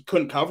 he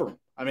couldn't cover him.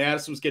 I mean,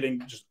 Addison was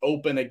getting just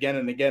open again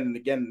and again and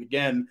again and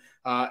again.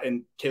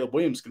 And Caleb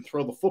Williams can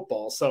throw the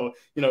football. So,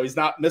 you know, he's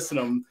not missing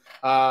him.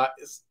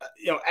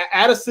 You know,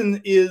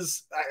 Addison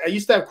is, I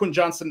used to have Quinn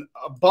Johnson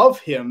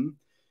above him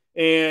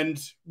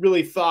and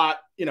really thought,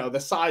 you know, the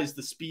size,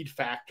 the speed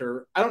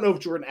factor. I don't know if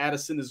Jordan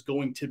Addison is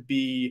going to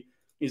be,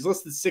 he's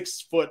listed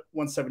 6 foot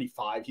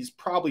 175. He's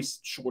probably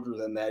shorter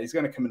than that. He's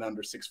going to come in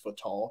under 6 foot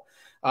tall.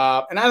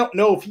 And I don't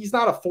know if he's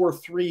not a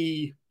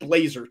 4.3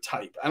 blazer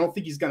type. I don't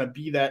think he's going to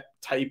be that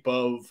type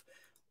of,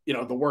 you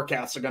know, the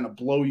workouts are going to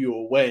blow you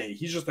away.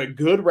 He's just a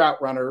good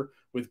route runner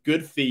with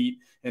good feet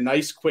and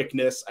nice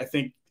quickness. I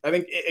think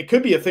it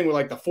could be a thing where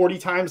like the 40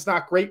 times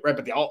not great, right?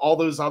 But all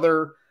those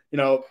other, you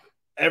know,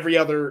 every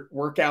other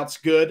workout's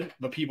good,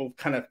 but people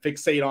kind of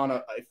fixate on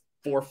a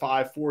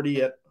 4.5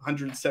 40 at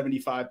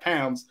 175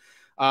 pounds.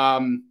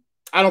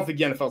 I don't think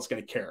the NFL is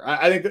going to care.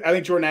 I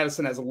think Jordan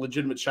Addison has a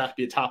legitimate shot to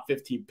be a top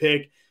 15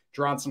 pick.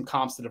 Drawing some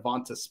comps to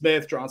Devonta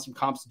Smith, drawing some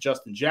comps to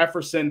Justin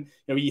Jefferson.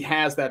 You know, he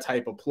has that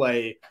type of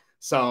play.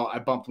 So I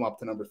bumped him up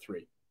to number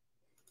 3.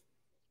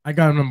 I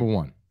got him number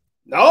 1.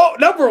 No,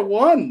 number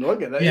 1.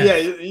 Look at that.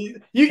 Yes. Yeah,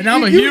 you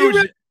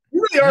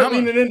really are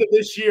leaning into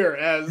this year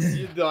as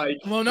like.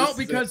 Well, no,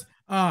 because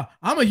I'm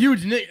a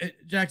huge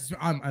Nick Jackson.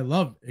 I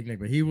love Nick,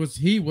 but he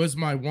was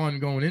my 1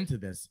 going into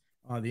this.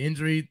 The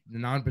injury, the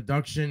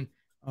non-production.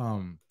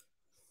 You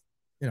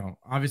know,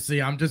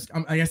 obviously, I'm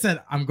like I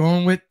said, I'm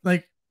going with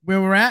like where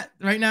we're at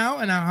right now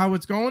and how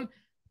it's going.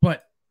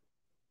 But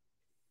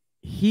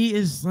he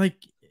is like,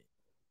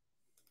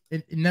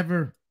 it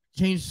never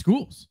changed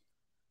schools.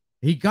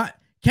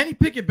 Kenny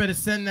Pickett better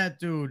send that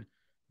dude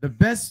the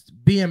best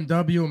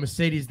BMW or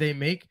Mercedes they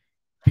make,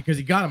 because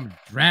he got him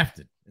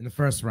drafted in the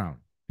first round.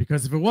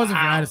 Because if it wasn't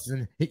for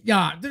Addison,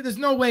 there's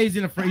no way he's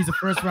a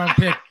first round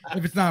pick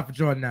if it's not for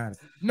Jordan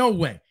Addison. No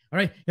way. All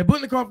right. And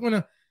Blitnikoff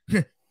winner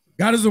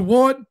got his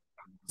award,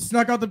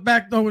 snuck out the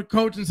back door with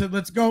coach and said,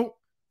 let's go.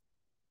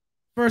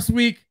 First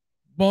week,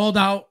 balled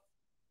out,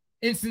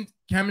 instant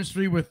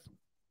chemistry with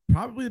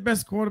probably the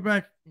best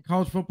quarterback in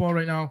college football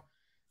right now,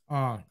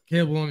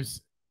 Caleb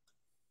Williams.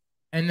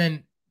 And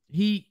then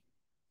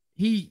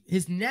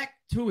his neck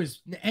to his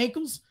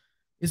ankles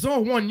is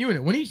all one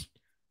unit. When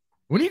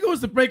he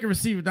goes to break a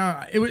receiver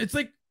down, it's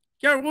like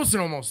Garrett Wilson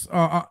almost.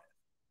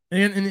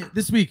 And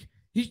this week,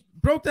 he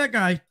broke that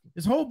guy.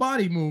 His whole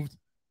body moved.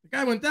 The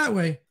guy went that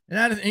way, and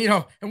Addison, you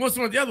know, and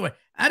Wilson went the other way.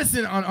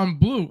 Addison on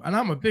Blue, and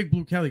I'm a big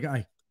Blue Kelly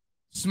guy,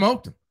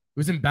 smoked him. It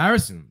was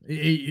embarrassing.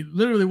 It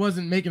literally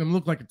wasn't making him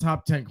look like a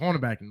top 10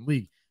 cornerback in the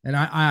league. And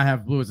I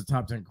have Blue as a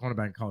top 10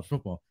 cornerback in college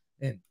football.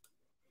 And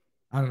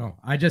I don't know.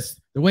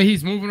 The way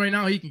he's moving right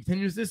now, he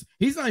continues this.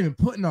 He's not even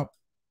putting up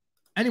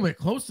anywhere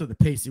close to the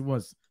pace he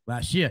was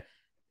last year.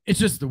 it's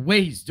just the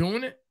way he's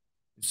doing it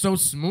so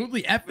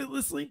smoothly,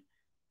 effortlessly.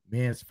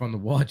 Man, it's fun to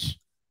watch.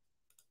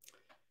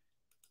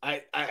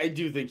 I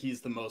do think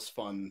he's the most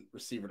fun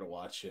receiver to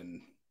watch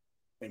in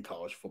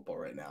college football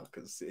right now,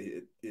 because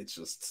it's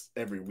just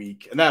every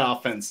week, and that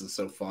offense is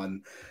so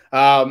fun.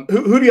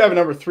 Who do you have at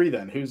number 3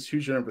 then? Who's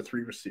your number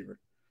 3 receiver?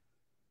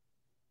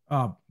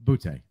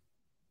 Butte.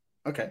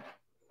 Okay.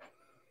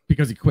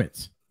 Because he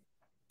quits.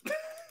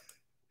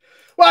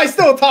 Well, he's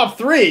still a top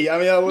 3. I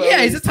mean,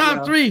 yeah, he's a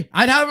top 3.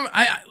 I'd have him.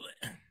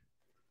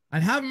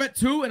 I'd have him at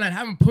 2, and I'd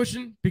have him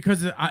pushing,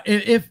 because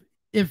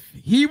if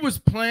he was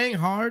playing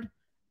hard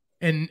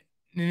and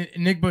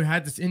Nigba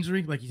had this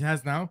injury like he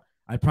has now,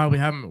 I'd probably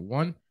have him at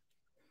 1.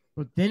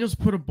 But Daniels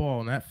put a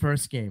ball in that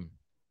first game.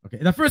 Okay,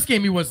 in the first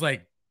game he was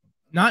like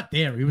not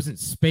there. He was in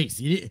space.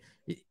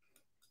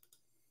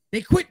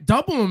 They quit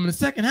doubling him in the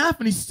second half,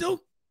 and he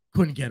still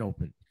couldn't get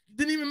open.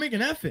 Didn't even make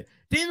an effort.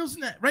 Daniels,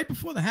 right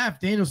before the half,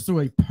 Daniels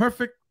threw a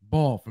perfect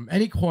ball from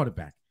any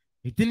quarterback.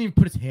 He didn't even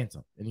put his hands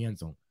up in the end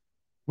zone.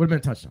 Would have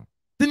been a touchdown.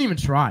 Didn't even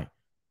try.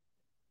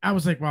 I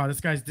was like, wow,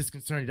 this guy's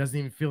disconcerting. He doesn't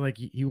even feel like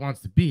he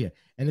wants to be here.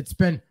 And it's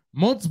been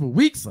multiple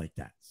weeks like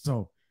that.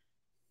 So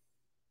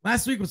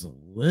last week was a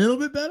little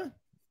bit better.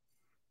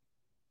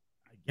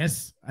 I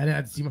guess I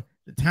had to see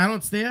the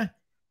talent's there.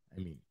 I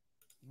mean,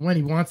 when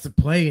he wants to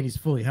play and he's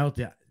fully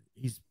healthy,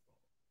 he's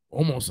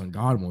almost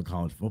unguardable in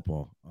college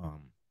football.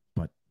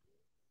 But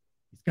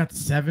he's got the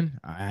 7.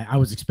 I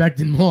was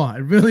expecting more. I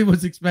really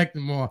was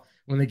expecting more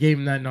when they gave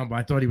him that number.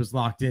 I thought he was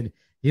locked in.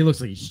 He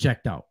looks like he's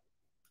checked out.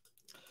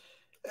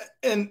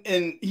 And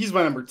he's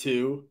my number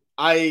 2.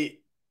 I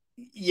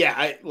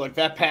like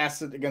that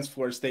pass against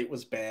Florida State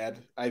was bad.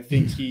 I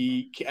think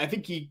he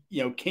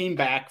came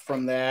back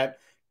from that,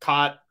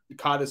 caught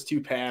his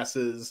 2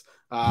 passes.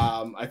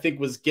 I think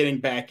was getting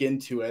back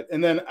into it.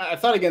 And then I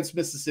thought against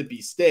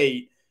Mississippi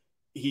State,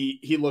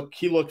 he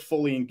looked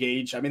fully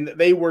engaged. I mean,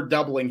 they were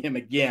doubling him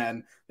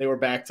again. They were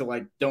back to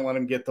like, don't let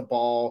him get the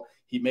ball.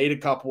 He made a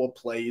couple of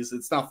plays.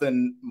 It's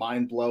nothing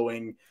mind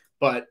blowing,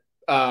 but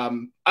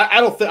I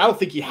don't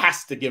think he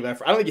has to give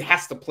effort. I don't think he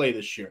has to play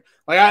this year.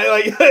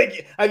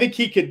 I think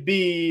he could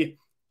be,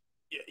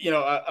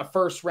 a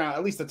first round,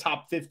 at least a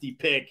top 50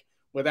 pick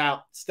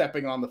without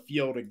stepping on the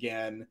field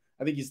again.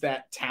 I think he's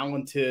that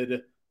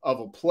talented of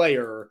a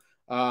player.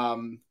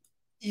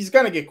 He's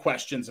going to get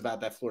questions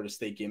about that Florida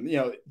State game.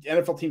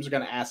 NFL teams are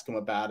going to ask him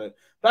about it.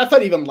 But I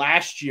thought even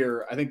last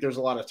year, I think there's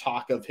a lot of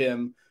talk of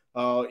him.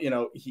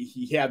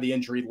 He had the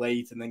injury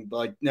late and then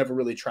never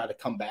really tried to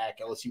come back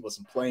unless he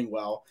wasn't playing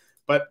well.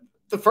 But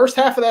the first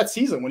half of that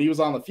season, when he was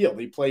on the field,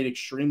 he played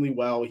extremely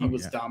well. He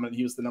was dominant.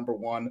 He was the number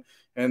 1.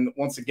 And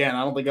once again,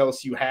 I don't think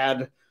LSU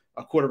had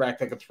a quarterback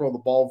that could throw the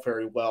ball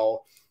very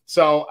well.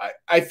 So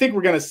I think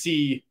we're going to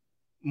see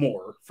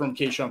more from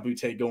Kayshon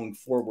Boutte going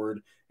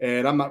forward.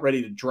 And I'm not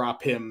ready to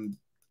drop him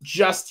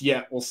just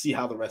yet. We'll see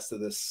how the rest of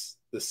this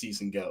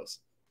season goes.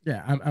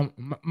 Yeah,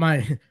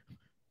 my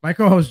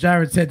co-host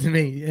Jared said to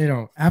me,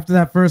 after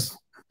that first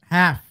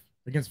half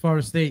against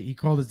Florida State, he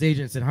called his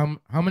agent and said,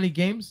 how many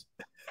games?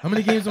 How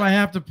many games do I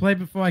have to play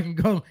before I can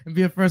go and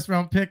be a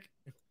first-round pick?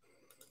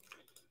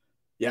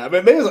 Yeah,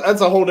 but maybe that's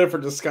a whole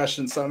different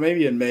discussion. So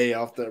maybe in May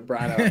I'll have to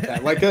Brian out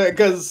that.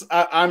 Because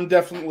I'm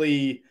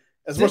definitely,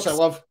 as much as I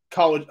love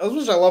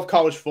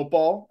college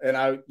football and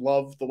I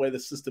love the way the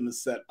system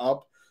is set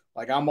up,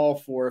 I'm all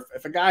for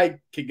if a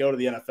guy could go to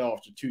the NFL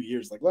after 2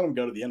 years, let him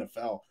go to the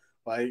NFL.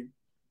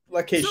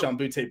 Let Kayshon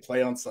Boutte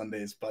play on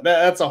Sundays. But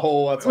that's a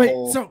whole.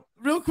 So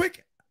real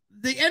quick,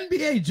 the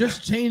NBA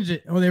just changed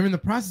it, or they're in the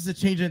process of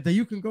changing it, that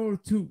you can go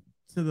to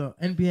the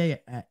NBA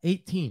at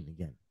 18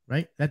 again,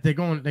 right? That they're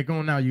going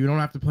now. You don't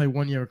have to play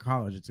 1 year of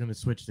college. It's going to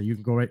switch that you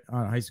can go right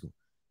out of high school.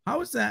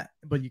 How is that?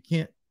 But you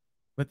can't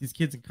let these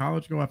kids in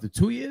college go after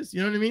 2 years?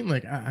 You know what I mean?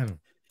 I don't.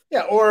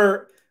 Yeah,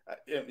 or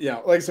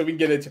so we can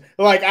get into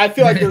I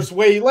feel like there's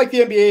way the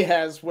NBA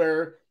has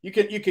where you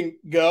can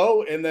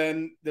go and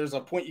then there's a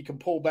point you can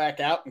pull back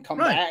out and come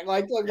back.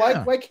 Why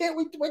can't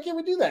we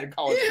do that in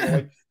college?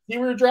 Yeah. See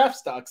where your draft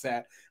stock's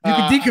at. You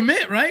can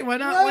decommit, right? Why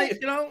not? Right.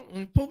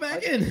 Pull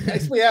back in.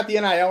 Basically at the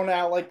NIL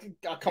now.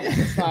 Come on,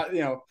 it's not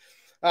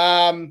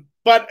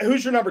But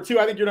who's your number 2?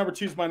 I think your number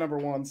 2 is my number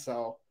 1.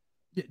 So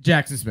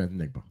Jackson Smith and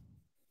Nigba.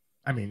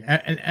 I mean,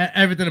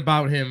 everything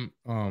about him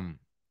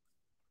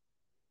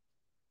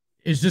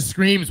it just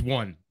screams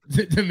 1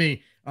 to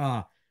me.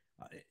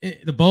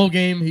 The bowl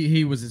game,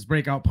 he was his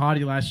breakout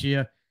party last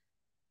year.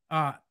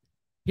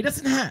 He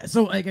doesn't have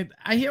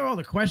I hear all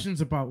the questions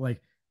about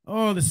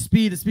the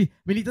speed. I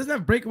mean, he doesn't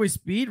have breakaway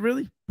speed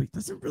really, but he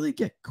doesn't really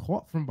get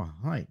caught from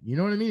behind. You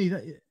know what I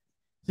mean?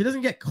 He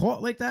doesn't get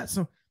caught like that.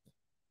 So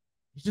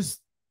he's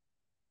just,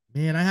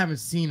 man, I haven't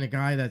seen a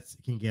guy that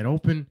can get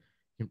open,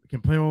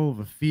 can play all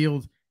over the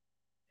field.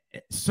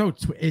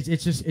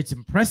 It's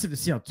impressive to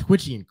see how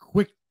twitchy and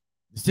quick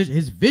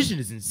his vision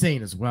is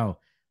insane as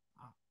well.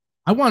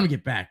 I want him to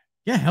get back.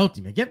 Get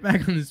healthy, man. Get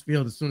back on this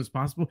field as soon as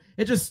possible.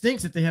 It just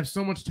stinks that they have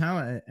so much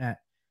talent at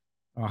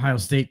Ohio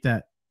State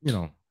that,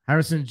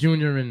 Harrison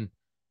Jr. and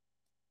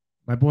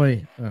my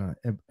boy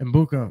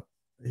Mbuka,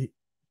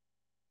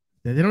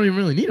 They don't even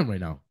really need him right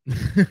now.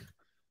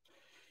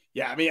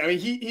 Yeah, I mean,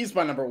 he's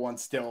my number one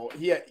still.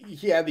 He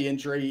had the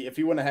injury. If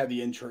he wouldn't have had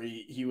the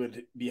injury, he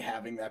would be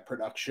having that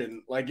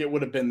production. Like it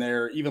would have been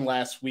there. Even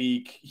last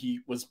week,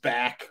 he was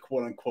back,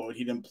 quote unquote.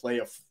 He didn't play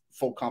a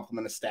full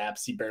complement of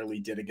snaps. He barely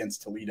did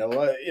against Toledo.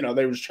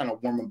 They were just trying to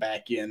warm him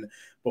back in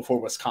before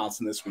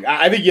Wisconsin this week.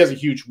 I think he has a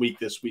huge week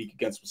this week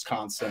against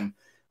Wisconsin.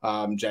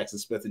 Jackson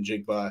Smith and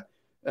Jigba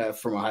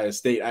from Ohio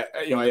State.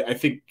 I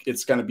think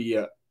it's going to be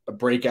a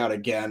breakout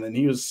again, and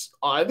he was,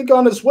 I think,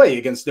 on his way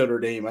against Notre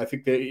Dame. I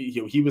think that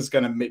he was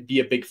going to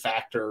be a big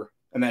factor,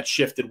 and that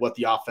shifted what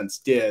the offense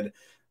did.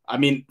 I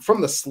mean,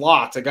 from the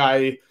slot, a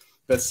guy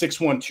that's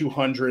 6'1",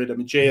 200. I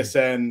mean,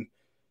 JSN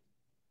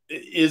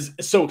is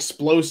so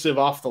explosive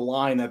off the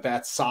line at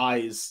that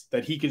size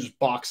that he can just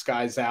box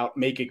guys out,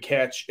 make a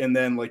catch, and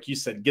then, like you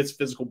said, gets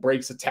physical,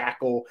 breaks a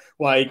tackle.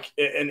 Like,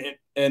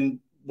 and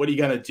what are you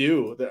gonna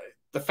do?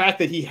 The fact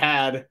that he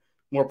had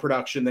more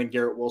production than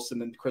Garrett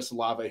Wilson and Chris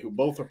Olave, who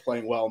both are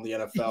playing well in the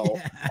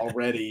NFL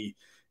already,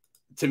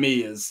 to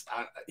me is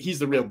he's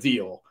the real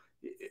deal.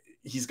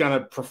 He's going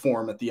to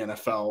perform at the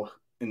NFL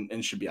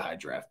and should be a high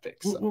draft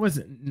pick. So. What was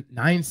it?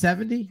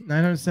 970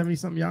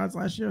 something yards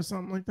last year or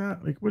something like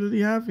that. Like, what did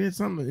he have? He had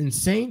something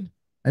insane.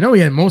 I know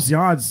he had most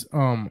yards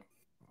out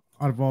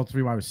of all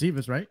three wide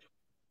receivers, right?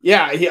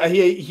 Yeah,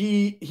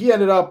 he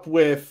ended up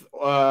with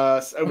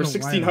over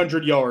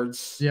 1,600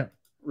 yards. Yeah.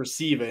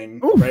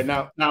 Receiving. Oof. Right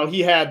now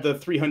he had the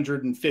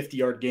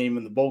 350-yard game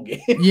in the bowl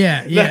game.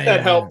 that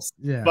helps.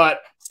 Yeah.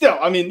 But still,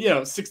 I mean,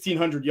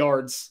 1,600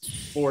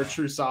 yards for a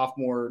true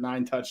sophomore,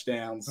 9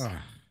 touchdowns,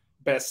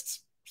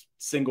 best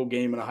single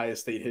game in Ohio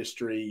State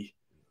history.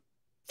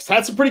 It's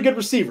had some pretty good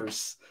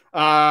receivers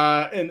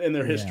in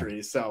their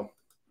history, so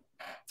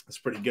it's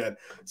pretty good.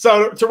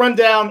 So to run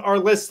down our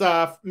list,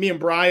 me and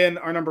Brian,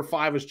 our number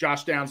 5 was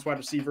Josh Downs, wide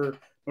receiver,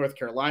 North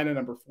Carolina.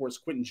 Number 4 is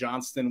Quentin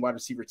Johnston, wide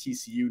receiver,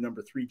 TCU.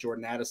 Number 3,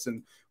 Jordan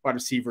Addison, wide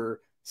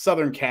receiver,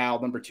 Southern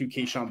Cal. Number 2,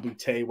 Kayshon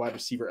Boutte, wide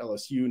receiver,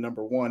 LSU.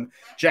 Number 1,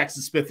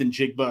 Jackson Smith and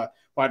Jigba,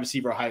 wide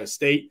receiver, Ohio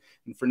State.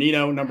 And for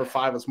Nino, number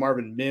 5 was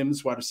Marvin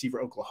Mims, wide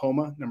receiver,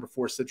 Oklahoma. Number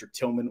 4, Cedric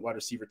Tillman, wide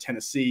receiver,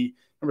 Tennessee.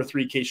 Number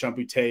 3, Kayshon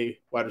Boutte,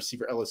 wide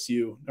receiver,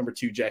 LSU. Number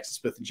 2, Jackson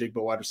Smith and Jigba,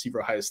 wide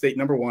receiver, Ohio State.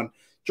 Number 1,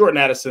 Jordan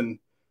Addison,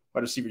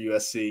 wide receiver,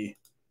 USC.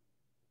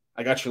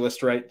 I got your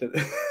list right.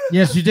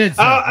 Yes, you did.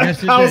 I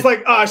was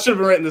like, I should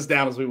have written this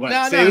down as we went.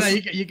 No,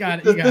 you got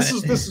it. This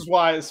is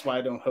why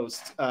I don't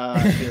host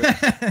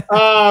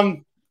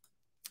here.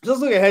 Just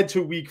look ahead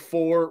to week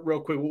 4 real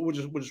quick. We'll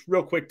just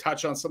real quick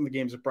touch on some of the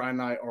games that Brian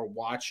and I are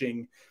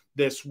watching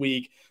this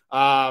week.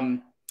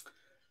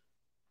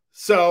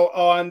 So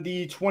on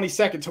the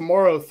 22nd,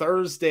 tomorrow,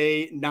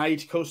 Thursday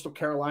night, Coastal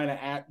Carolina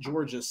at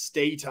Georgia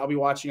State. I'll be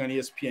watching on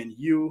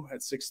ESPNU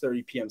at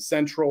 6:30 p.m.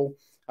 Central.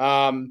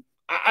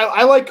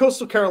 I like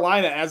Coastal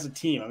Carolina as a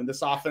team. I mean,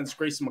 this offense,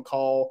 Grayson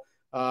McCall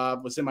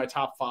was in my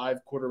top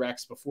 5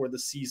 quarterbacks before the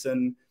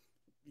season.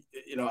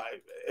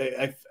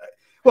 It's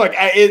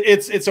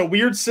a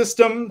weird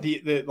system,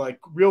 the like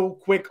real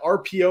quick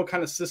RPO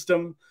kind of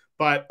system,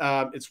 but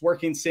it's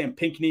working. Sam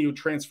Pinckney, who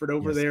transferred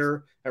over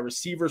there, at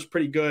receiver's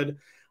pretty good.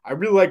 I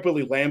really like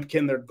Billy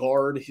Lampkin, their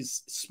guard.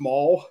 He's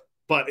small,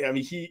 but I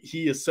mean,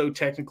 he is so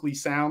technically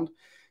sound.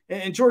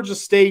 And Georgia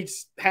State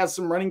has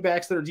some running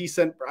backs that are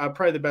decent.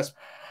 Probably the best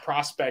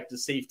prospect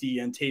is safety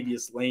and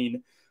Tavius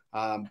Lane.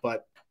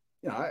 But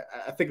I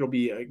think it'll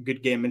be a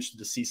good game. I'm interested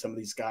to see some of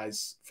these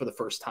guys for the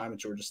first time at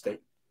Georgia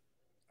State.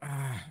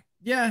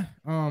 Georgia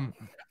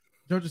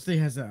State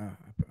has a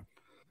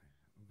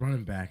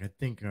running back. I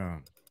think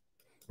Tucker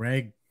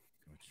Gregg.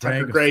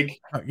 Tucker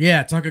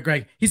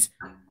Gregg.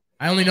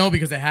 I only know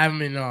because I have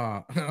him in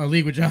a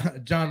league with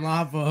John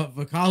Love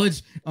for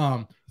college.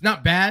 It's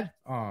not bad.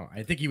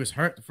 I think he was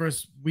hurt the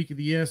first week of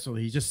the year, so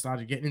he just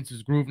started getting into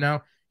his groove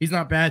now. He's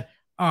not bad.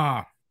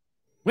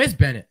 Where's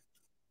Bennett?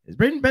 Is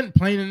Braden Bennett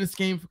playing in this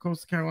game for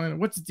Coastal Carolina?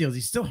 What's the deal? Is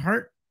he still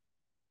hurt?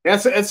 Yeah,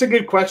 that's a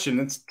good question.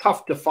 It's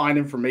tough to find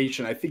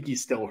information. I think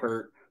he's still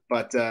hurt,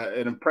 but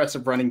an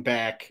impressive running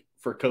back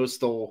for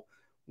Coastal.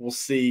 We'll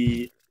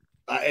see.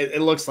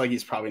 It looks like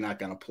he's probably not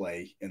going to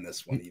play in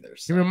this one either.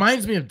 So. He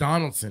reminds me of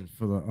Donaldson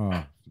for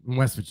the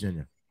West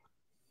Virginia,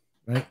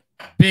 right?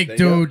 Big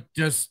dude,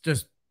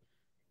 just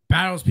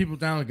battles people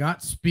down,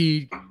 got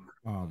speed.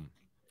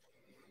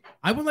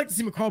 I would like to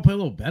see McCall play a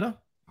little better.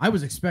 I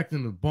was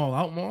expecting the ball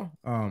out more.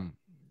 Kind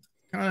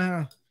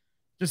of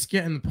just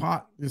getting the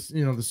pot, the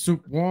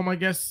soup warm. I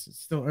guess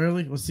it's still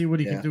early. Let's see what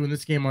he can do in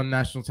this game on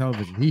national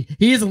television.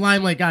 He is a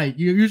limelight guy.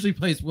 He usually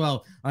plays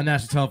well on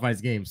national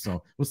televised games,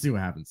 so we'll see what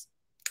happens.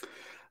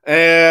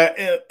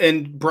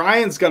 And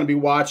Brian's going to be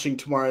watching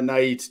tomorrow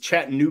night,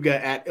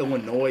 Chattanooga at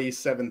Illinois,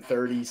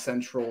 7:30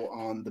 Central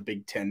on the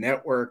Big Ten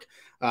Network.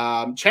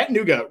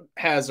 Chattanooga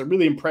has a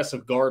really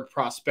impressive guard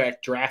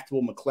prospect,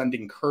 draftable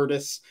McClendon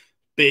Curtis,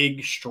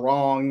 big,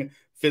 strong,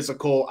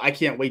 physical. I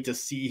can't wait to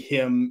see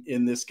him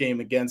in this game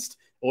against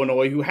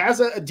Illinois, who has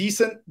a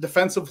decent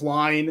defensive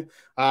line.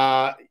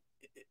 My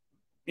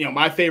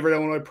favorite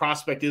Illinois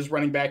prospect is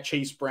running back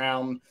Chase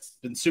Brown.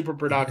 Been super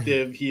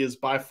productive. He is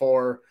by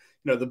far,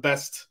 the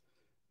best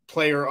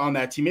player on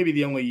that team, maybe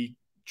the only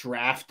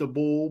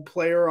draftable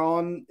player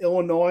on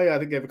Illinois. I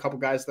think they have a couple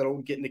guys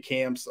that'll get into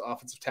camps,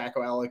 offensive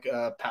tackle Alec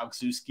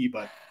Palkowski,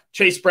 but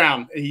Chase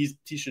Brown, he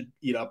should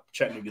eat up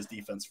Chattanooga's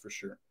defense for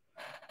sure.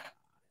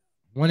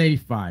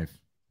 185.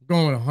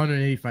 Going with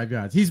 185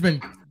 yards. He's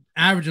been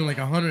averaging like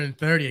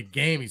 130 a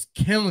game. He's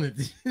killing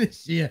it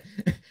this year.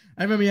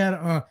 I remember he had,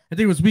 I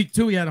think it was week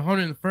 2, he had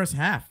 100 in the first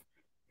half.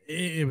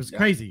 It was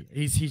crazy.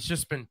 He's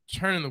just been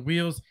turning the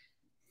wheels.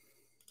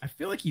 I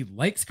feel like he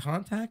likes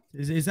contact.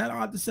 Is that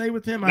odd to say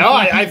with him? No,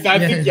 I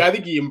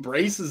think he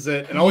embraces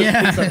it and always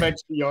picks up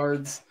extra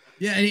yards.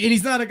 Yeah, and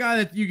he's not a guy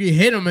that you can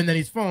hit him and then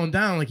he's falling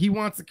down. Like, he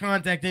wants the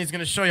contact and he's going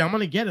to show you, I'm going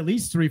to get at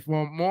least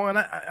 3-4 more, and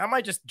I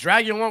might just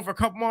drag you along for a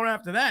couple more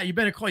after that. You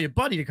better call your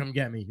buddy to come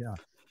get me. Yeah,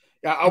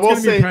 I will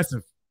say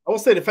impressive. I will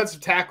say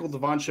defensive tackle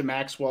Devonta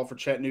Maxwell for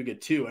Chattanooga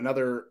too,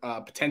 another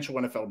potential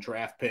NFL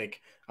draft pick.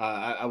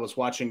 I was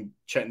watching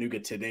Chattanooga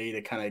today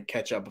to kind of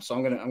catch up, so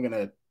I'm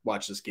gonna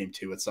watch this game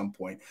too at some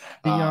point.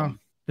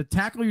 The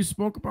tackle you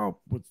spoke about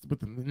with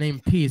the name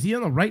P, is he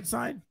on the right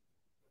side?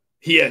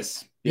 He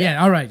is.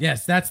 Yeah. All right.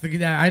 Yes, that's the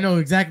guy. I know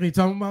exactly what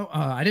you're talking about.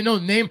 I didn't know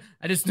the name.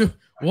 I just knew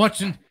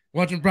watching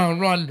Brown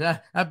run.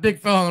 That big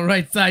fella on the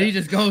right side, he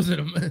just goes at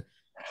him.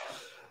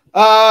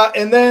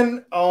 And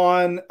then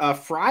on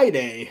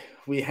Friday,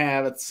 we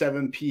have at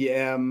 7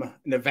 p.m.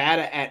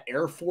 Nevada at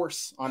Air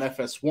Force on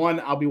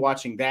FS1. I'll be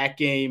watching that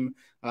game.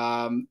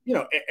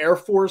 Air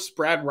Force,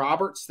 Brad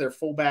Roberts, their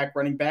fullback,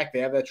 running back, they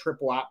have that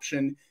triple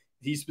option.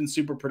 He's been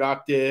super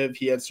productive.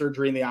 He had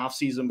surgery in the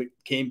offseason, but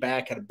came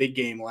back, had a big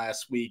game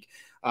last week.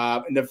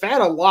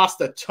 Nevada lost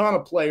a ton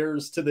of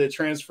players to the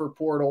transfer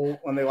portal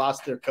when they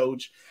lost their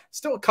coach.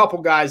 Still a couple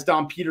guys.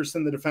 Dom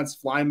Peterson, the defensive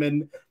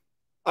lineman,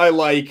 I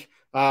like.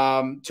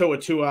 Toa,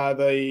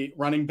 the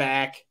running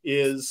back,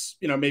 is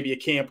maybe a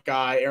camp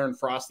guy. Aaron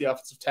Frost, the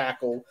offensive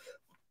tackle.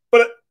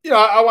 But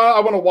I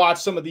want to watch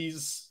some of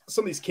these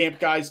camp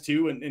guys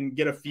too and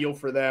get a feel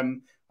for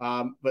them.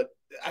 But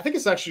I think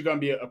it's actually going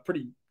to be a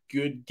pretty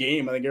good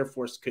game. I think Air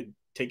Force could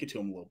take it to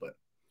him a little bit.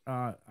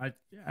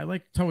 I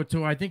like Toa.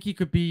 I think he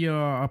could be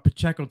a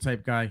Pacheco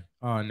type guy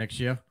next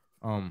year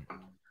in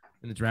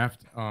the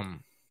draft.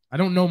 I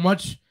don't know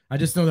much. I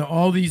just know that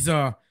all these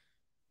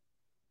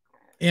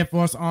Air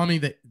Force, Army,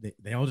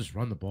 they all just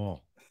run the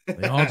ball.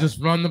 They all just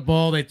run the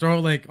ball. They throw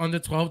like under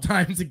 12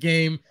 times a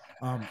game.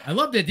 I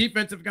love their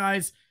defensive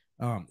guys.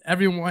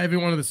 Every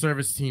one of the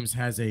service teams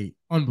has a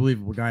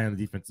unbelievable guy on the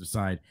defensive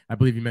side. I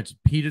believe you mentioned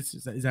Peters.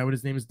 Is that what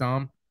his name is?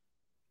 Dom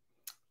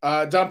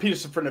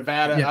Peterson for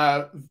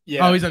Nevada.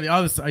 Yeah. Oh, he's on the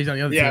other side. He's on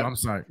the other team. I'm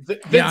sorry.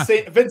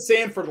 Vince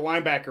Sanford, the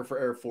linebacker for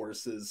Air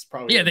Force, is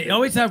probably. Yeah, they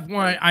always have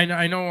one.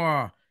 I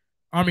know.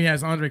 Army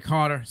has Andre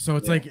Carter, so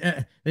it's like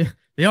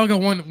they all got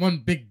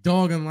one big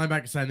dog on the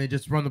linebacker side, and they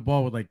just run the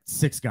ball with like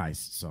 6 guys.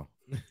 So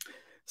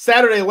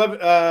Saturday,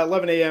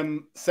 11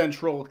 a.m.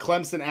 Central,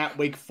 Clemson at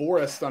Wake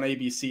Forest on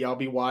ABC. I'll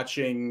be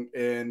watching,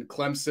 and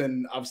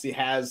Clemson obviously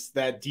has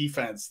that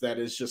defense that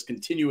is just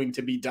continuing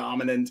to be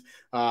dominant.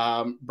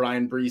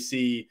 Brian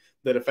Breesy,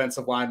 the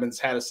defensive lineman's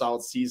had a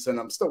solid season.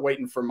 I'm still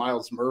waiting for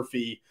Miles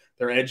Murphy,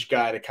 their edge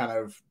guy, to kind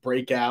of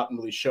break out and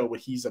really show what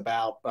he's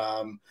about.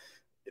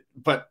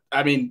 But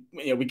I mean,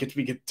 we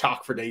could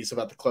talk for days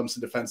about the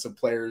Clemson defensive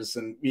players,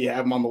 and we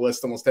have them on the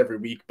list almost every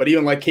week. But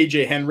even like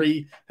KJ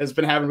Henry has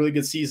been having a really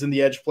good season,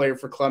 the edge player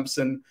for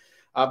Clemson.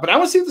 But I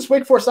want to see what this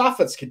Wake Forest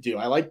offense could do.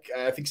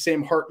 I think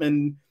Sam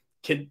Hartman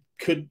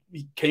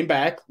came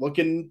back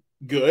looking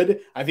good.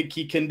 I think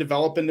he can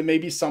develop into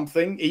maybe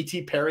something.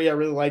 A.T. Perry, I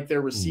really like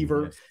their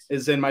receiver,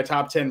 is in my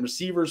top 10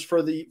 receivers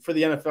for the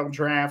NFL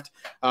draft.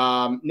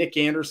 Nick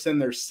Anderson,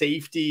 their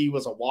safety,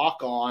 was a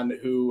walk-on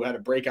who had a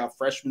breakout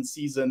freshman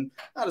season.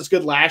 Not as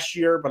good last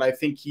year, but I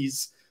think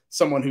he's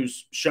someone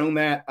who's shown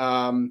that.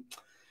 And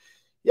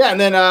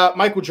then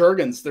Michael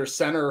Juergens, their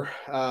center,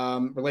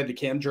 related to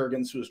Cam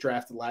Juergens, who was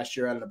drafted last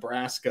year out of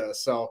Nebraska.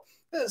 So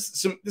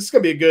this is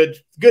going to be a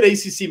good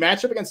ACC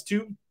matchup against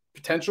 2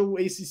 potential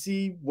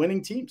ACC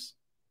winning teams.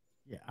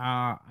 Yeah,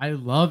 I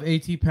love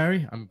A.T.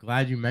 Perry. I'm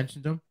glad you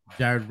mentioned him.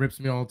 Jared rips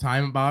me all the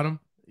time about him.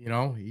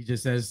 He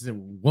just says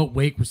what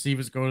Wake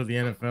receivers go to the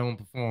NFL and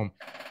perform.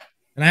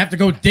 And I have to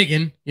go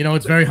digging.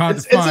 It's very hard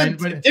to find.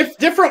 But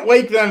different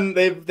Wake than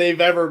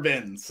they've ever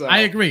been. So I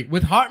agree.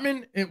 With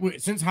Hartman,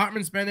 since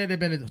Hartman's been there, they've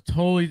been a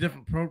totally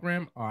different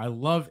program. I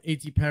love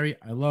A.T. Perry.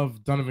 I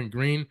love Donovan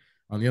Green.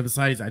 On the other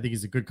side, I think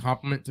he's a good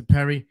compliment to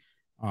Perry.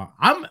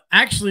 I'm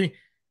actually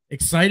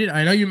excited.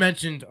 I know you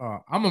mentioned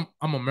I'm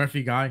a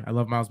Murphy guy. I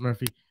love Miles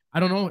Murphy. I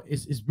don't know.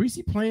 Is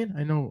Breesy playing?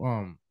 I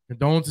know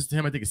condolences to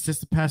him. I think his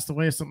sister passed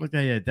away or something like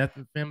that. Yeah, death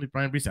of the family,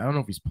 Brian Breesy. I don't know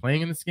if he's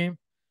playing in this game.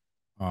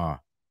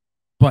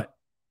 But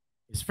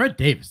it's Fred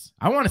Davis.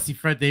 I want to see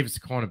Fred Davis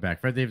cornerback.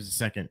 Fred Davis is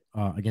second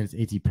against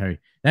A.T. Perry.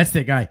 That's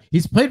the guy.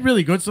 He's played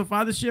really good so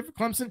far this year for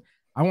Clemson.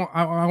 I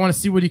want to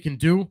see what he can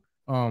do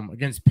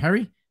against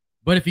Perry.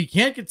 But if he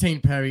can't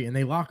contain Perry and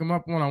they lock him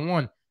up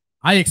one-on-one,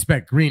 I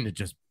expect Green to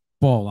just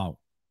ball out.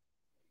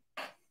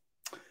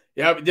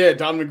 Yeah,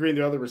 Donovan Green,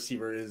 the other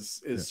receiver,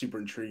 is super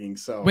intriguing.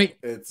 So wait,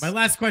 my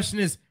last question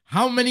is,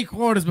 How many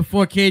quarters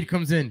before Cade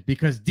comes in?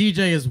 Because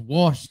DJ is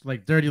washed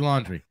like dirty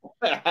laundry.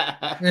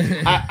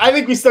 I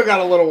think we still got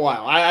a little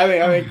while. I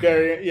think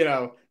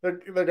they're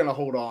they're gonna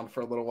hold on for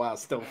a little while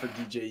still for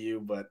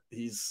DJU, but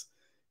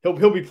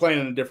he'll be playing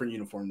in a different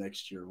uniform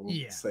next year.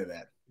 We'll say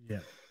that. Yeah,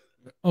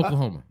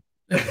 Oklahoma.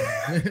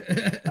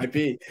 Might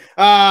be.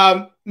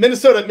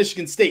 Minnesota at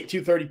Michigan State,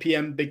 2:30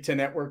 p.m. Big Ten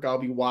Network. I'll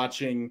be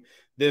watching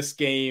this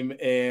game,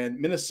 and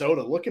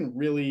Minnesota looking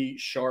really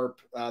sharp.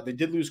 They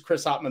did lose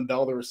Chris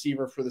Ottman-Bell, the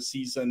receiver for the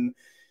season.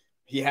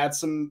 He had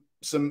some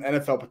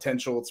NFL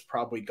potential. It's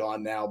probably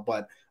gone now,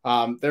 but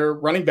their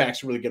running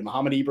backs are really good.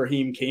 Mohamed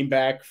Ibrahim came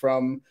back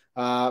from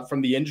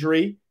the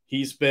injury.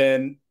 He's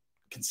been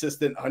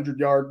consistent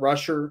 100-yard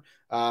rusher.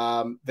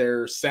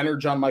 Their center,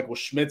 John Michael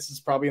Schmitz, is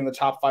probably in the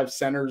top 5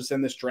 centers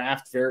in this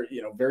draft.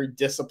 Very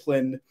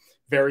disciplined,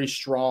 very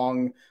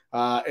strong.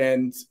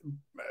 And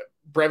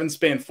Brevin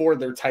Spanford,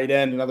 their tight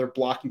end, another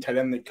blocking tight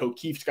end that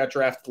O'Keefe got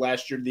drafted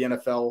last year to the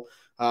NFL.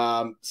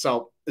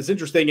 So it's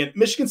interesting. And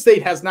Michigan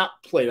State has not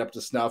played up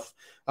to snuff,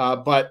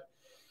 but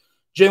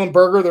Jalen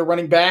Berger, their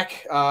running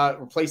back,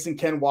 replacing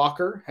Ken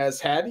Walker,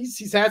 he's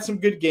had some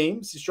good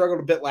games. He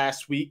struggled a bit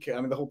last week. I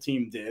mean, the whole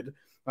team did.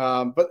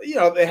 But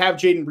they have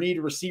Jaden Reed,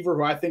 a receiver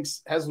who I think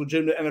has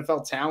legitimate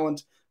NFL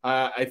talent.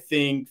 I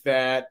think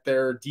that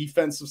their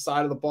defensive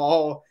side of the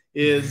ball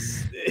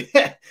is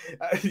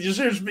you're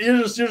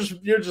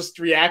just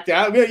reacting.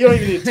 You don't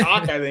even need to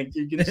talk. I think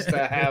you can just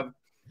have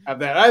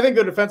that. I think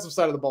the defensive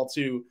side of the ball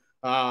too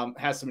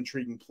has some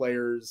intriguing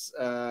players.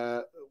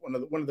 One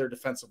of their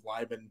defensive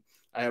linemen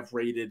I have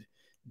rated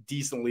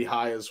decently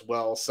high as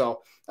well.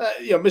 So,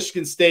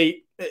 Michigan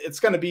State, it's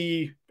going to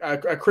be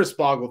Chris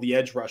Boggle, the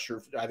edge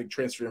rusher, I think,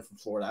 transferring from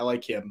Florida. I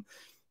like him.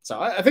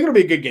 So I think it'll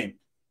be a good game.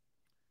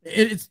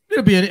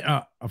 It'll be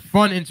a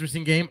fun,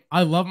 interesting game.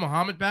 I love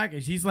Muhammad back.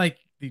 He's like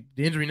the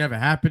injury never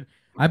happened.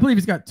 I believe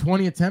he's got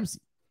 20 attempts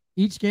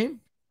each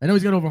game. I know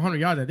he's got over 100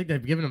 yards. I think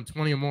they've given him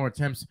 20 or more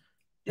attempts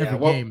every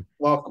game.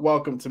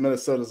 Welcome to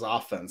Minnesota's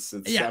offense.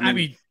 I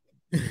mean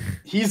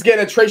he's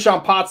getting it.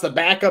 Trayshawn Potts, the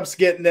backup's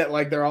getting it.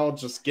 Like they're all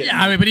just getting.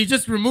 Yeah, I mean, but he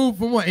just removed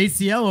from what,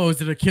 ACL or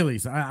is it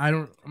Achilles?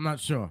 I'm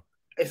not sure.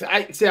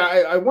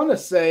 I want to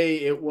say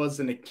it was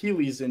an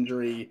Achilles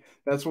injury.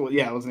 It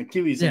was an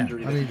Achilles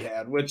injury that he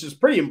had, which is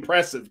pretty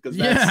impressive because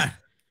that's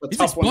a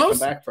tough one to come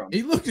back from.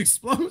 He looked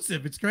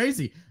explosive. It's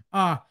crazy.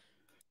 The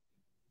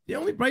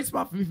only bright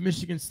spot for me from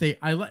Michigan State,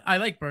 I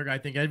like Berger. I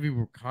think every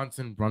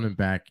Wisconsin running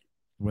back,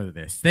 whether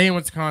they stay in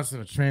Wisconsin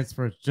or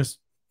transfer, just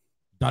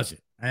does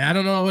it. I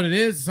don't know what it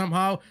is.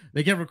 Somehow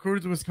they get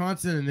recruited to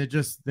Wisconsin and they're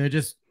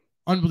just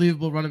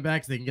unbelievable running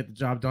backs. They can get the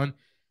job done.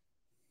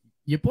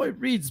 Your boy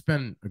Reed's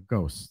been a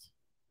ghost.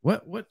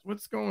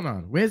 What's going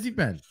on? Where's he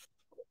been?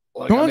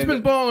 Thorne's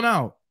been balling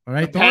out. All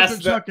right,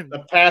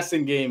 the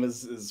passing game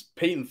is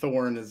Peyton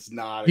Thorne is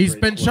not. He's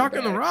been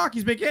chucking the rock.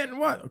 He's been getting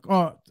what?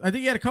 I think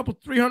he had a couple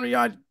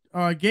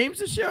 300-yard games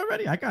this year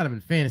already. I got him in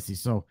fantasy,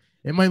 so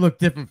it might look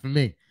different for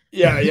me.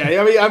 Yeah.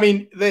 I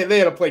mean, they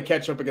had to play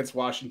catch up against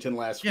Washington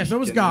last week. Yeah, so it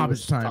was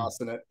garbage time.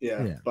 Tossing it.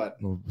 Yeah. But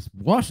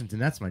Washington,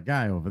 that's my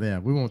guy over there.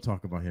 We won't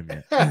talk about him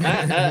yet.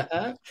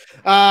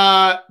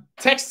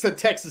 Texas at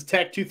Texas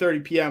Tech,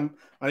 2:30 p.m.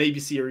 on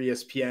ABC or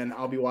ESPN.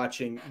 I'll be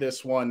watching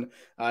this one.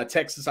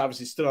 Texas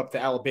obviously stood up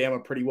to Alabama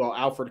pretty well.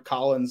 Alfred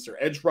Collins,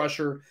 their edge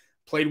rusher,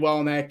 played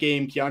well in that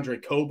game.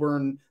 Keandre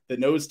Coburn, the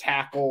nose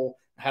tackle,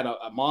 had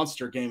a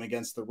monster game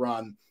against the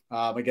run.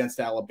 Against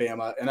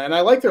Alabama. And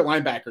I like their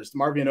linebackers,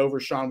 Marvin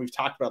Overshawn. We've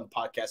talked about in the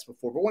podcast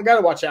before, but one guy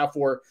to watch out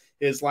for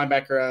is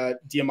linebacker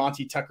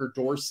Diamante Tucker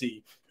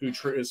Dorsey, who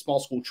is small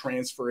school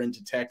transfer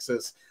into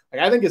Texas.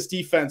 I think his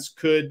defense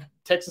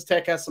Texas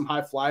Tech has some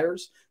high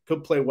flyers,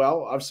 could play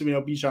well. Obviously, we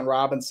know Bijan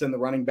Robinson, the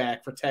running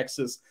back for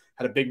Texas,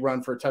 had a big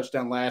run for a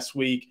touchdown last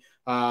week,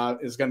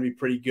 is going to be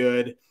pretty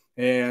good.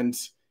 And,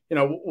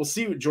 we'll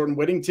see. Jordan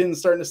Whittington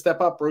starting to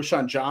step up.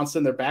 Roshan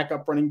Johnson, their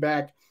backup running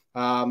back.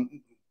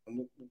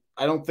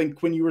 I don't think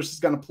Quinn Ewers is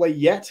going to play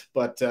yet,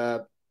 but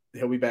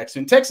he'll be back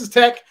soon. Texas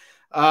Tech,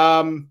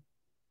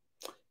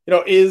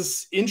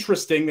 is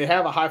interesting. They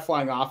have a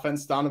high-flying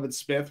offense. Donovan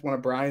Smith, one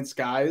of Bryant's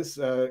guys,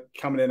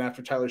 coming in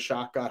after Tyler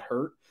Shock got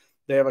hurt.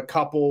 They have a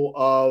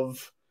couple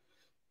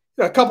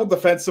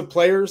defensive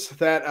players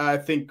that I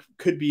think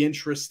could be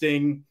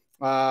interesting.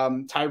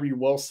 Tyree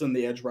Wilson,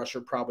 the edge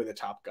rusher, probably the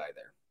top guy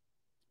there.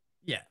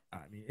 Yeah,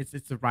 I mean,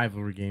 it's a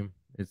rivalry game.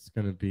 It's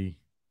going to be,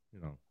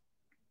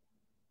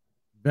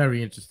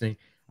 very interesting.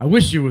 I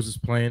wish Ewers was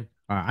playing.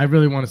 I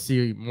really want to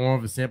see more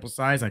of a sample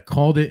size. I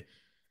called it.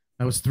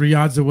 I was 3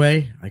 yards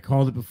away. I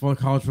called it before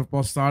college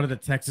football started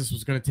that Texas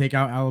was going to take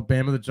out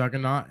Alabama, the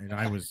juggernaut, and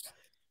I was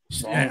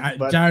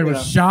Jared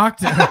was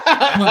shocked.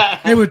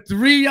 They were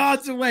 3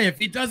 yards away. If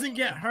he doesn't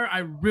get hurt, I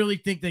really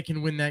think they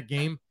can win that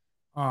game.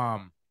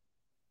 Howard's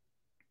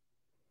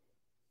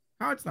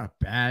not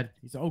bad.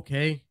 He's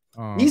okay.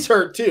 He's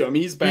hurt too. I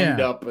mean, he's banged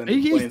up. And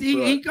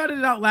he got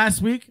it out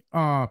last week.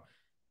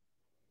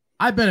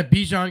 I've been a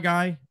Bijan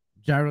guy.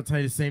 Jared will tell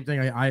you the same thing.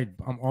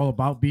 I'm all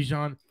about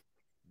Bijan.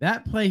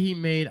 That play he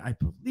made, I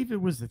believe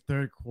it was the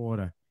third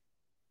quarter.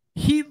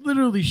 He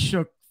literally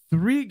shook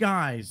 3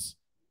 guys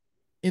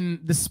in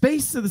the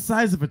space of the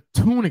size of a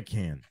tuna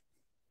can.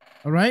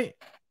 All right.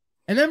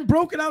 And then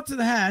broke it out to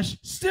the hash,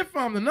 stiff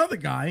armed another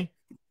guy,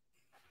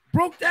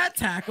 broke that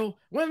tackle,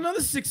 went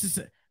another 6 to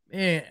 6.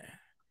 Man,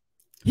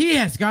 he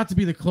has got to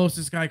be the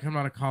closest guy coming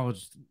out of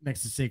college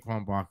next to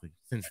Saquon Barkley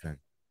since then.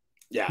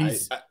 Yeah,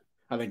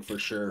 I think for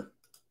sure.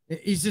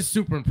 He's just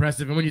super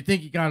impressive. And when you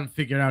think you got him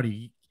figured out,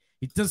 he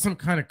does some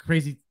kind of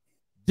crazy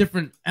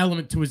different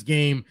element to his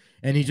game,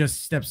 and he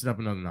just steps it up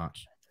another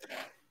notch.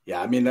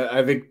 Yeah, I mean,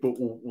 I think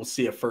we'll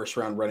see a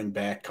first-round running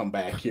back come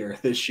back here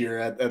this year,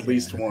 at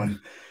least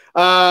one.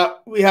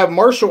 We have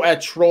Marshall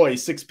at Troy,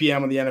 6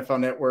 p.m. on the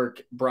NFL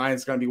Network.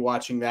 Brian's going to be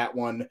watching that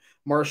one.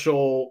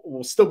 Marshall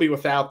will still be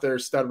without their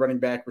stud running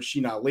back,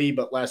 Rasheen Ali,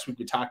 but last week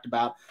we talked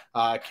about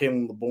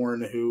Kalen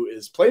LeBourne, who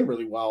is playing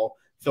really well,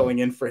 filling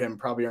in for him,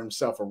 probably earned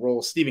himself a role.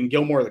 Stephen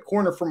Gilmore, the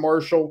corner for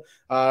Marshall,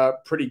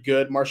 pretty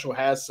good. Marshall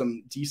has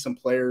some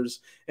decent players,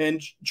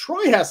 and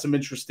Troy has some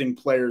interesting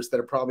players that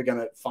are probably going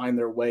to find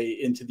their way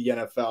into the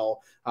NFL.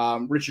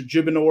 Richard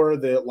Jubinor,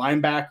 the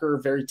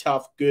linebacker, very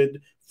tough,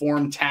 good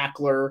form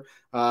tackler.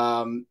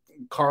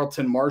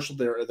 Carlton Marshall,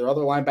 their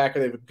other linebacker,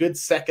 they have a good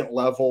second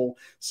level.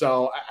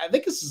 So I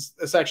think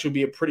this actually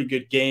be a pretty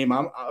good game.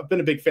 I've been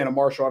a big fan of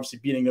Marshall. Obviously,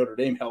 beating Notre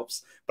Dame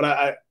helps,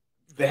 but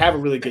they have a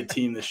really good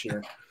team this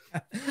year.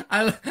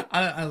 I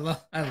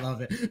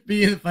love it.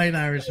 Being the Fighting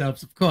Irish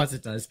helps, of course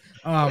it does.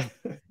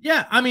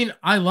 Yeah, I mean,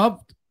 I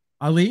loved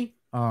Ali.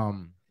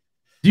 Do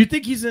you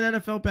think he's an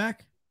NFL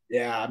back?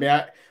 Yeah, I mean,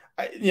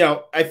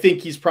 I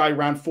think he's probably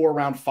round 4,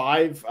 round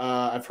 5.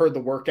 I've heard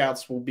the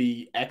workouts will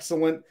be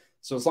excellent.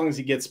 So as long as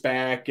he gets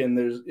back,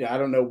 and I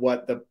don't know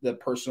what the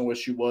personal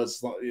issue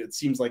was. It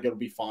seems like it'll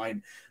be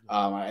fine.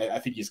 I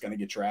think he's going to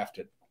get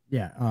drafted.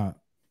 Yeah.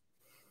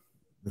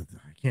 I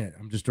can't.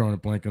 I'm just drawing a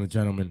blank on the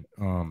gentleman.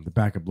 The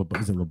backup,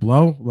 is it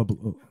LeBlanc?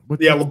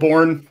 Yeah,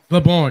 LeBourne.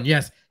 LeBourne,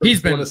 yes.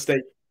 He's been.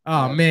 State.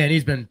 Oh man,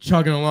 he's been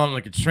chugging along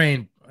like a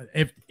train.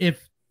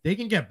 If they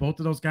can get both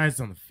of those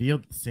guys on the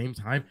field at the same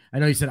time, I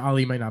know you said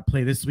Ali might not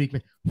play this week,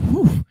 man.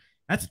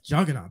 That's a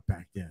juggernaut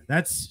back there.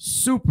 That's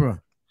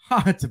super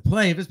hard to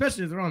play,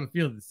 especially if they're on the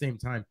field at the same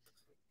time.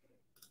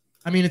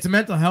 I mean, it's a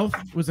mental health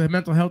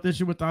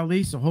issue with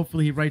Ali, so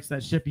hopefully he rights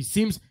that ship.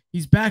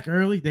 He's back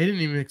early. They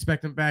didn't even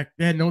expect him back.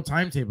 They had no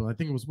timetable. I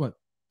think it was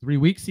 3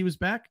 weeks he was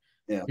back.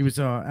 Yeah. He was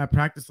at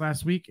practice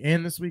last week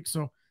and this week,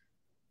 so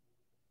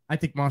I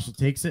think Marshall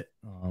takes it.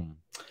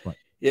 But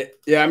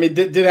yeah. I mean,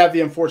 did have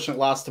the unfortunate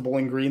loss to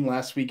Bowling Green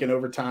last week in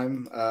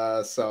overtime.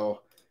 So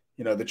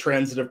the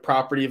transitive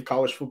property of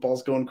college football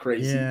is going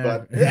crazy.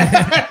 Yeah.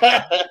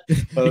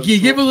 But you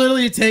give a little,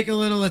 you take a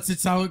little.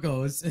 That's how it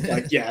goes.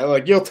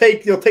 You'll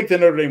take the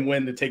Notre Dame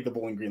win to take the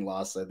Bowling Green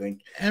loss, I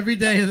think. Every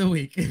day of the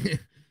week.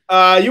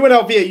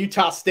 UNLV at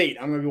Utah State.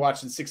 I'm going to be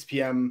watching 6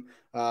 p.m.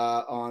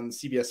 On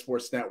CBS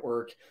Sports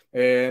Network.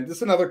 And this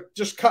is another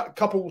just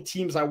couple of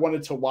teams I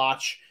wanted to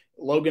watch.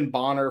 Logan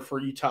Bonner for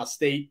Utah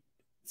State.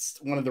 It's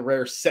one of the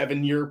rare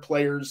 7-year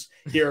players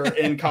here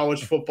in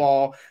college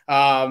football.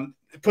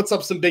 Puts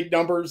up some big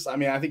numbers. I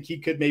mean, I think he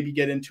could maybe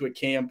get into a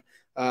camp.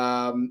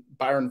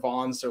 Byron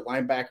Vaughn's their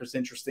linebacker's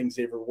interesting.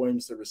 Xavier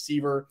Williams, the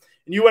receiver.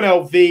 And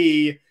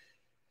UNLV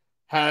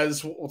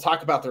we'll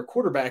talk about their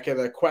quarterback at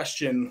a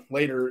question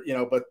later,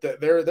 but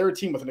they're a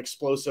team with an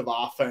explosive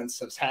offense,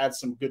 has had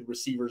some good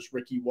receivers,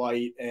 Ricky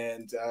White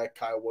and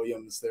Kyle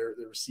Williams. They're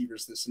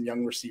receivers. There's some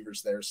young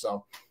receivers there.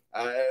 So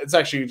it's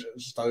actually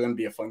just going to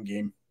be a fun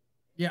game.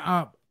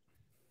 Yeah.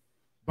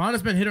 Bond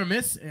has been hit or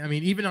miss. I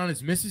mean, even on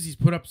his misses, he's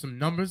put up some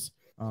numbers.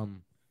 I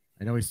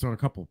know he's thrown a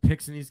couple of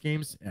picks in these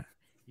games. Yeah.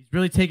 He's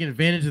really taken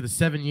advantage of the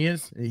 7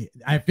 years.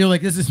 I feel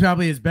like this is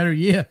probably his better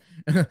year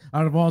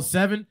out of all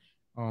 7.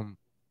 I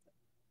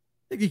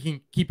think he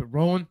can keep it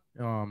rolling.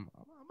 I'm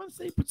going to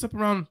say he puts up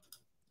around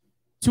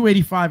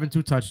 285 and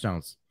 2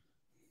 touchdowns.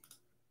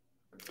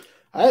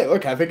 I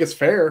think it's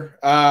fair.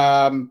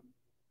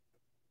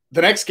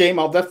 The next game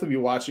I'll definitely be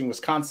watching,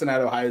 Wisconsin at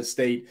Ohio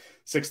State,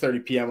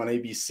 6:30 p.m. on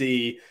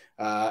ABC.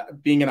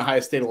 Being an Ohio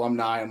State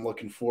alumni, I'm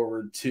looking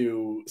forward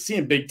to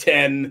seeing Big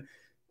Ten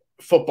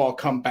football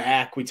come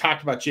back. We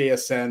talked about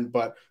JSN,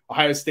 but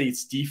Ohio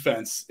State's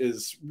defense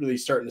is really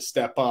starting to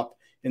step up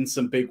in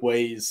some big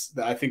ways.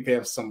 I think they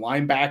have some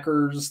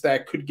linebackers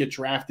that could get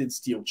drafted.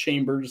 Steele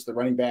Chambers, the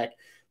running back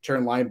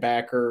turned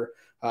linebacker,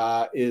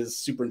 is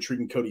super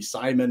intriguing. Cody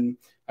Simon,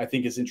 I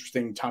think, is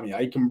interesting. Tommy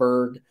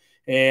Eichenberg.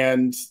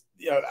 And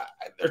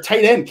their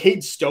tight end,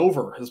 Cade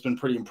Stover, has been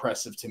pretty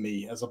impressive to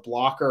me as a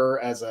blocker,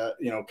 as a,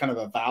 kind of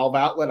a valve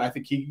outlet. I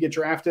think he could get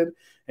drafted.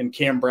 And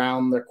Cam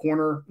Brown, their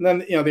corner. And then,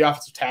 the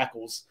offensive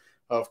tackles,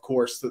 of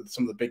course,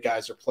 some of the big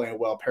guys are playing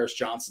well. Paris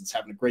Johnson's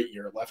having a great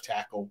year at left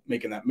tackle,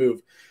 making that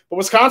move. But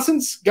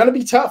Wisconsin's going to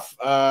be tough.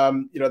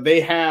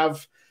 They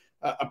have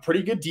a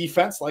pretty good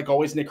defense, like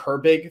always. Nick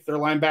Herbig, their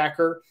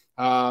linebacker.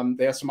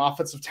 They have some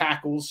offensive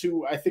tackles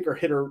who I think are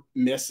hit or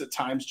miss at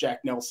times.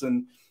 Jack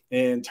Nelson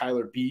and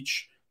Tyler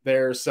Beach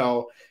there.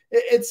 So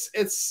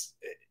it's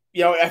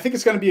I think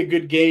it's going to be a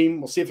good game.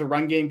 We'll see if the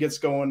run game gets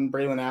going.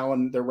 Braylon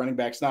Allen, their running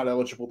back's not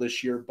eligible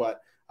this year,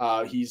 but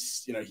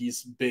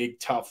He's big,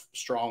 tough,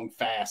 strong,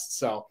 fast.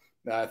 So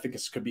I think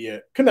this could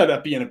end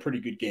up being a pretty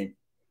good game.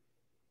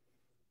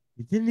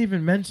 You didn't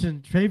even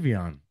mention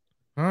Travion,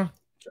 huh?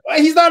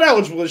 He's not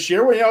eligible this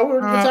year. We're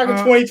talking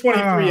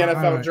 2023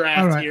 NFL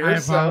draft here. I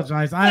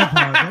apologize.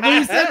 Well,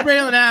 you said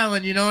Braylon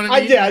Allen. You know what I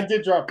mean? I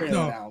did drop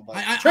Braylon Allen. But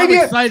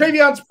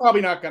Travion's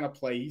probably not going to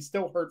play. He's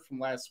still hurt from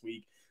last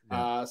week.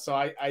 Yeah. So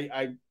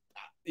I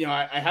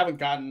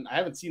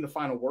haven't seen the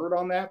final word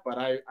on that, but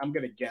I'm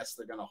going to guess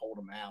they're going to hold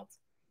him out.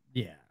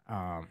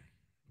 Yeah.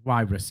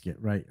 Why risk it,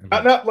 right?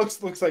 No,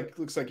 looks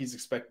like he's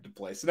expected to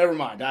play. So never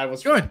mind. I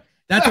was good.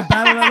 That's a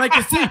battle I like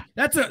to see.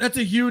 That's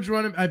a huge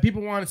running.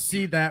 People want to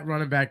see that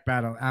running back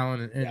battle,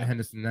 Allen and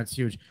Henderson. That's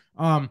huge.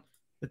 The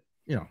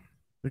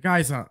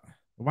guys, the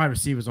wide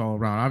receivers all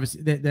around.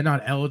 Obviously, they're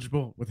not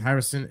eligible with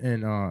Harrison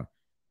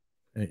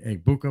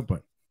and Buka,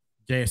 but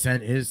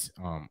JSN is.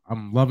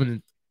 I'm loving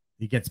it.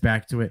 He gets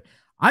back to it.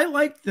 I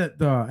like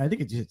the I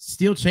think it's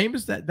Steel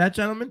Chambers, that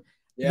gentleman.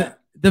 Yeah.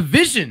 The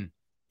vision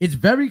is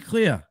very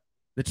clear.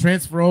 The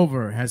transfer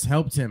over has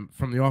helped him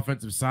from the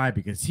offensive side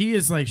because he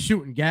is like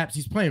shooting gaps.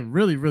 He's playing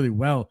really, really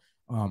well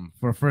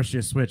for a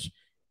first-year switch.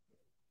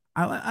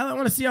 I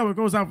want to see how it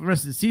goes out for the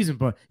rest of the season,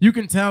 but you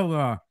can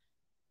tell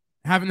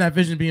having that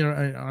vision being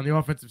on the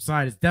offensive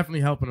side is definitely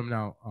helping him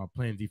now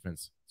playing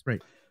defense. It's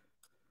great.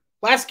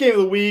 Last game of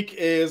the week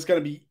is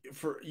going to be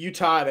for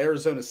Utah at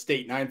Arizona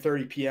State,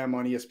 9:30 p.m.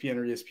 on ESPN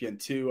or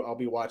ESPN2. I'll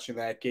be watching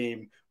that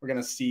game. We're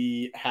going to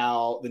see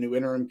how the new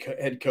interim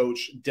head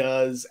coach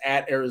does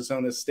at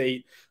Arizona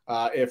State,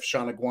 if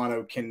Sean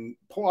Aguano can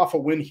pull off a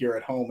win here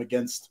at home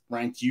against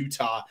ranked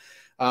Utah.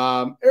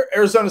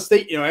 Arizona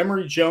State,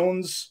 Emory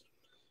Jones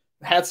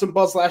had some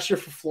buzz last year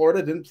for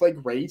Florida, didn't play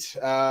great.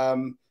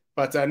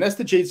 But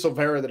Nesta Jade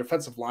Silvera, the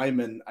defensive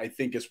lineman, I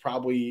think is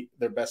probably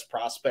their best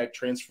prospect,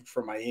 transferred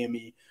from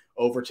Miami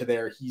over to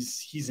there.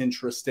 He's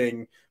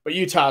interesting. But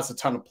Utah has a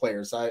ton of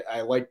players.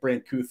 I like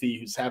Brant Kuthi,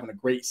 who's having a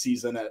great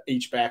season at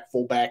H-back,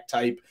 fullback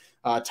type,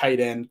 tight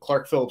end.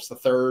 Clark Phillips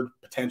III,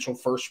 potential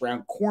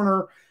first-round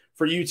corner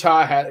for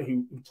Utah,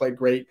 who played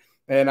great.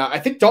 And I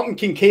think Dalton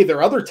Kincaid,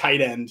 their other tight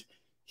end,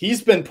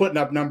 he's been putting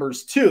up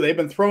numbers too. They've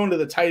been throwing to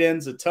the tight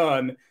ends a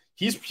ton.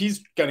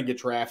 He's going to get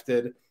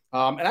drafted.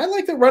 And I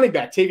like the running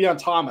back, Tavion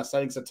Thomas. I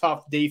think it's a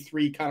tough day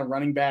 3 kind of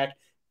running back,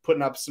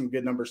 putting up some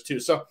good numbers too.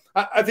 So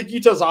I think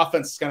Utah's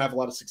offense is going to have a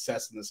lot of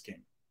success in this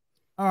game.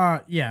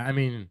 Yeah, I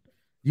mean,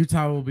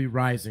 Utah will be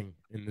rising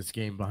in this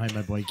game behind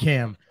my boy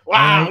Cam.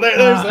 Wow,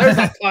 there's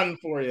a pun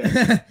for you.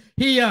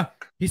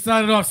 He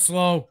started off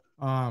slow.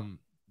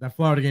 That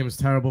Florida game was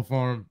terrible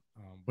for him,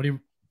 but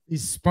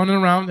he's spun it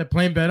around. They're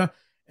playing better,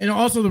 and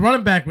also the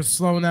running back was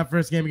slow in that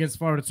first game against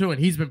Florida too, and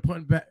he's been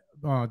putting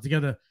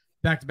together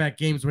back-to-back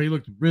games where he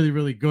looked really,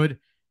 really good.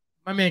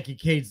 My man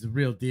Kincaid's the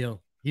real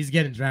deal. He's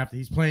getting drafted.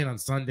 He's playing on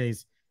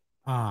Sundays.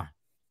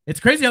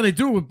 It's crazy how they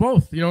do it with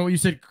both. You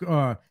said,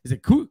 is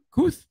it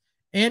Kuth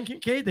and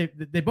Kincaid?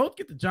 They both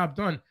get the job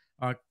done.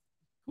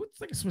 Kuth's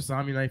like a Swiss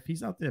Army knife.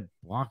 He's out there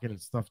blocking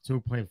and stuff too,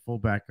 playing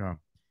fullback.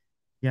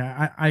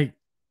 Yeah,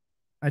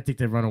 I think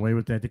they run away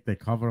with it. I think they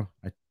cover.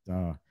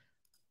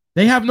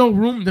 They have no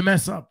room to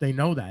mess up. They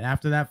know that.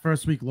 After that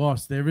first week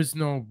loss, there is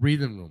no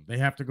breathing room. They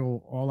have to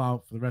go all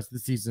out for the rest of the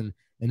season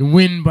and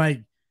win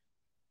by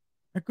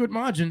a good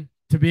margin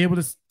to be able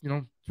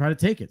to, try to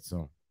take it.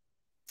 So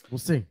we'll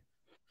see.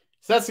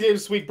 So that's the game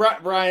this week.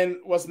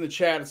 Brian was in the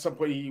chat. At some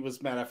point, he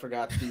was mad I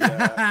forgot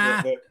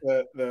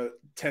the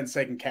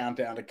 10-second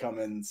countdown to come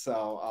in.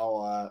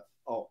 So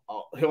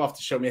he'll have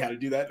to show me how to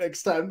do that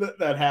next time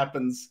that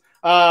happens.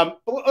 But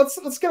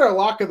let's get our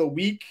lock of the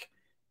week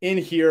in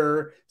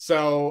here.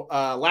 So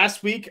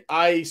last week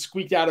I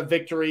squeaked out a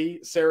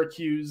victory.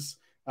 Syracuse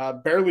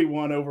barely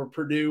won over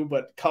Purdue,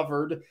 but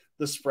covered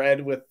the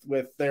spread with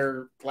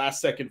their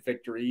last second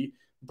victory.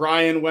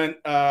 Brian went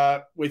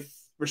with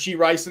Rashee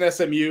Rice and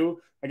SMU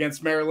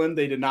against Maryland.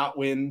 They did not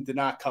win, did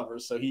not cover.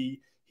 So he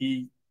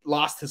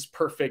lost his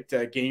perfect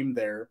game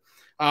there.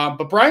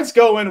 But Brian's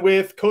going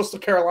with Coastal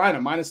Carolina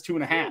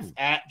 -2.5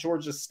 at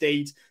Georgia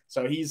State.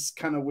 So he's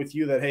kind of with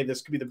you that, hey,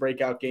 this could be the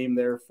breakout game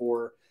there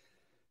for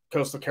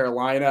Coastal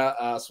Carolina.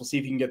 So we'll see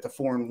if he can get to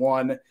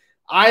 4-1.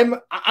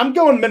 I'm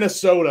going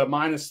Minnesota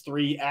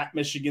 -3 at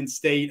Michigan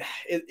State.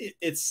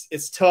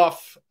 It's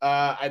tough.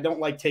 I don't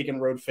like taking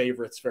road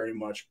favorites very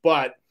much,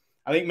 but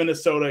I think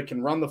Minnesota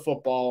can run the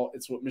football.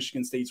 It's what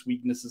Michigan State's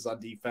weakness is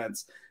on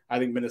defense. I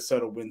think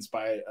Minnesota wins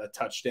by a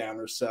touchdown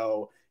or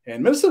so,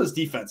 and Minnesota's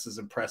defense is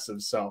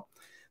impressive. So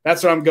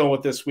that's what I'm going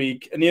with this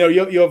week. And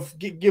you'll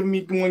give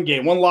me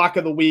one lock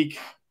of the week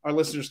our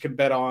listeners can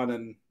bet on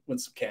and win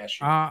some cash.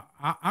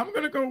 I'm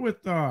gonna go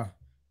with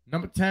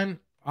number 10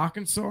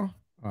 Arkansas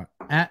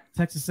at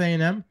Texas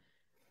A&M.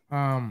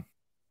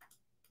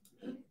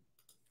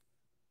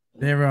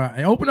 They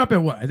opened up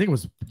at what? I think it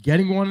was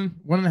getting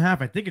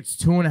 1.5. I think it's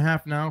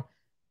 2.5 now.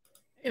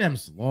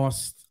 A&M's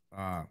lost.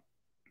 The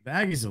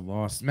Aggies are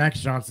lost. Max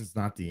Johnson's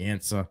not the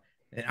answer.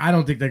 I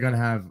don't think they're gonna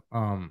have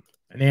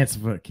an answer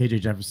for KJ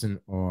Jefferson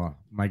or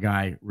my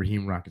guy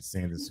Raheem Rocket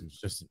Sanders, who's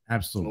just an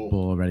absolute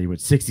bull already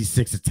with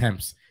 66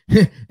 attempts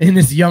in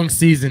this young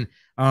season.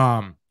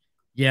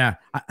 Yeah.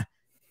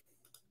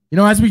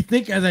 As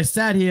I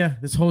sat here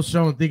this whole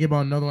show and thinking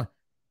about another one,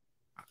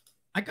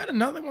 I got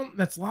another one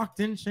that's locked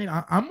in, Shane.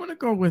 I'm going to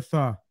go with,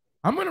 I'm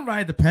going to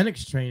ride the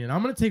Penix train, and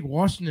I'm going to take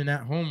Washington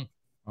at home,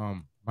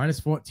 minus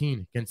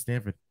 14 against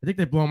Stanford. I think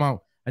they blow them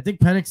out. I think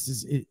Penix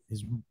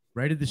is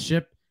righted the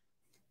ship.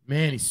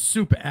 Man, he's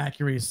super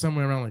accurate. He's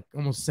somewhere around like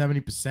almost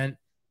 70%.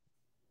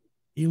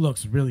 He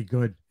looks really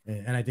good,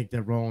 and I think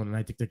they're rolling, and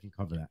I think they can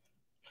cover that.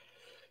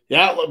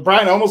 Yeah,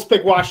 Brian almost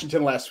picked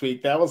Washington last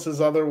week. That was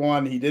his other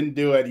one. He didn't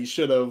do it. He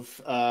should have,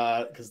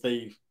 because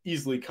they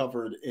easily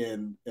covered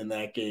in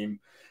that game.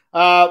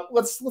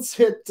 Let's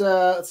hit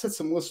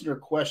some listener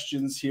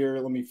questions here.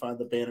 Let me find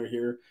the banner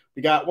here.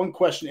 We got one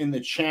question in the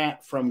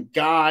chat from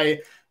Guy.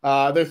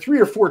 There are 3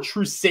 or 4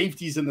 true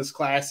safeties in this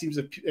class. Seems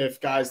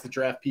if guys, the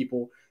draft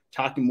people,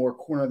 talking more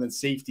corner than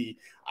safety.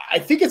 I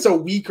think it's a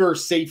weaker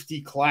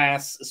safety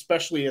class,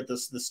 especially at the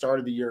start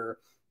of the year,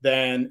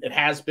 than it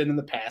has been in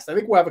the past. I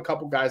think we'll have a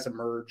couple guys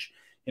emerge.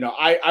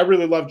 I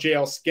really love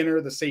JL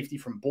Skinner, the safety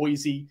from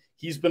Boise.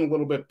 He's been a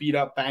little bit beat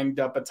up, banged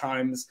up at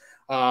times.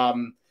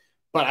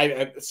 But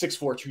at 6'4",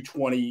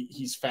 220,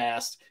 he's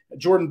fast.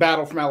 Jordan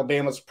Battle from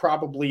Alabama is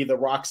probably the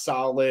rock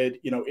solid,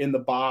 in the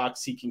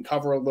box. He can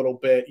cover a little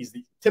bit. He's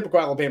the typical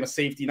Alabama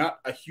safety, not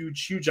a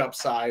huge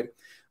upside.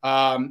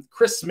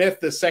 Chris Smith,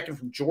 the second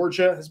from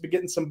Georgia, has been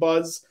getting some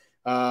buzz,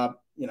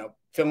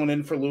 filling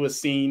in for Lewis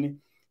Cine.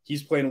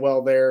 He's playing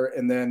well there.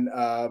 And then,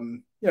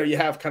 you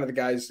have kind of the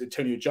guys,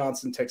 Antonio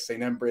Johnson, Texas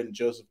A&M, Brandon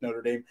Joseph,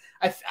 Notre Dame.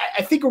 I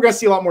think we're going to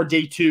see a lot more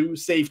day 2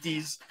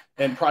 safeties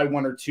and probably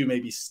 1 or 2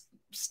 maybe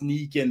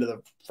sneak into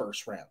the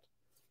first round.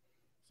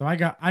 So I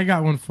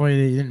got one for you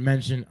that you didn't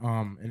mention,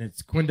 and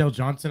it's Quindell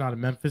Johnson out of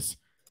Memphis.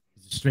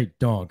 He's a straight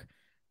dog.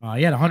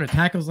 He had 100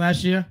 tackles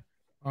last year.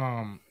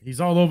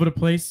 He's all over the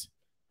place.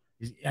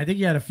 I think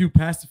he had a few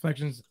pass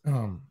deflections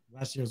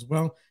last year as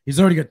well. He's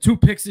already got 2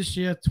 picks this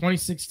year,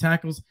 26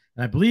 tackles,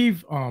 and I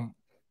believe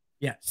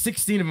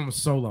 16 of them are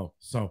solo.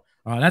 So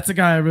that's a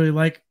guy I really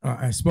like.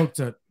 I spoke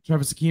to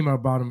Trevor Sakima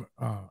about him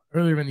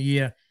earlier in the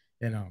year,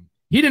 and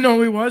he didn't know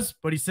who he was,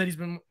 but he said he's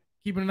been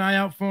keeping an eye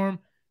out for him.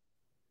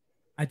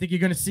 I think you're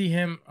going to see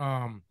him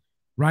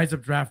rise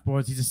up draft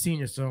boards. He's a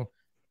senior, so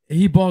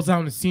he balls out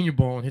in the Senior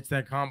Bowl and hits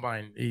that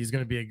combine. He's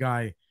going to be a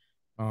guy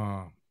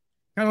kind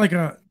of like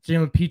a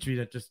Jalen Petrie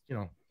that just,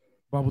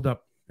 bubbled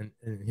up, and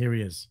here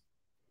he is.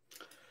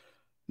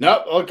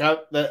 No, okay,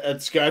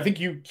 that's good. I think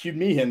you cued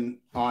me in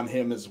on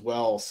him as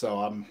well.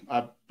 So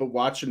I've been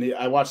watching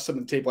I watched some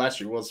of the tape last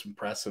year. It was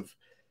impressive.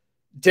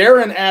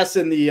 Darren asks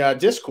in the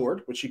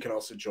Discord, which you can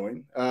also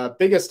join,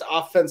 biggest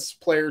offense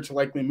player to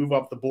likely move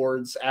up the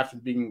boards after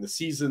the beginning of the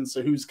season.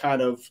 So who's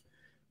kind of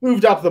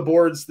moved up the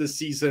boards this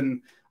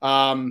season?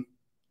 I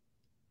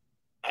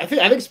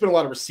think it's been a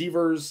lot of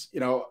receivers.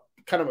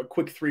 Kind of a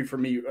quick 3 for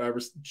me.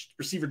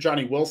 Receiver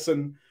Johnny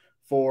Wilson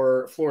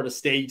for Florida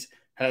State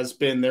has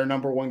been their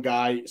number 1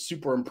 guy.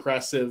 Super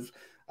impressive.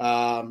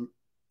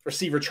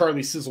 Receiver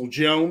Charlie Sizzle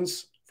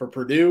Jones for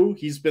Purdue.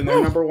 He's been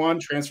their number 1.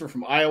 Transfer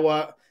from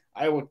Iowa.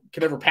 Iowa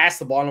can never pass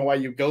the ball. I don't know why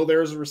you go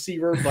there as a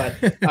receiver, but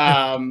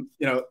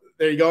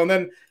there you go. And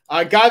then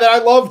a guy that I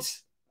loved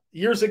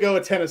years ago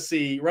at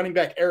Tennessee, running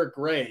back Eric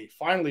Gray,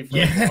 finally from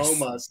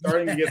Oklahoma,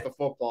 starting to get the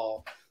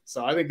football.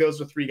 So I think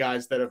those are 3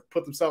 guys that have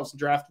put themselves in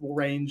draftable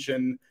range,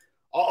 and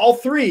all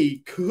 3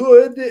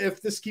 could,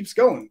 if this keeps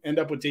going, end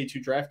up with day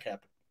 2 draft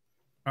cap.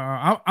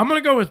 I'm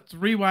gonna go with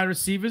 3 wide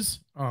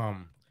receivers.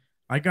 I'm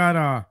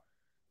a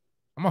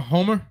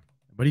homer,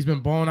 but he's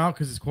been balling out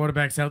because his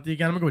quarterback's healthy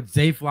again. I'm gonna go with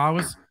Zay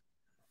Flowers.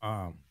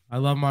 I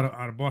love him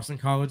out of Boston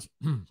College.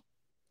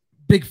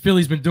 Big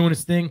Philly's been doing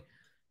his thing.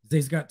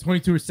 Zay's got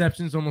 22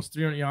 receptions, almost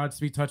 300 yards,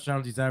 3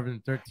 touchdowns. He's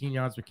averaging 13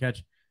 yards per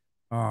catch.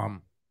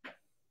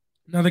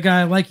 Another guy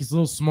I like, he's a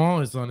little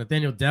small, is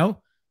Nathaniel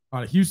Dell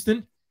out of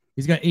Houston.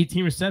 He's got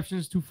 18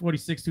 receptions,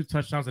 246, 2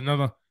 touchdowns,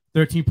 another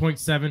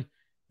 13.7.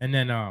 And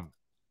then I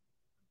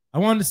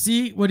wanted to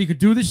see what he could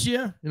do this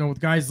year, with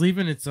guys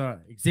leaving. It's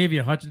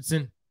Xavier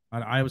Hutchinson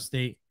out of Iowa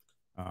State,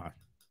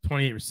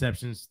 28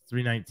 receptions,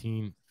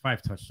 319,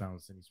 5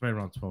 touchdowns, and he's right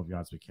around 12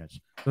 yards per catch.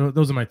 So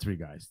those are my 3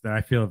 guys that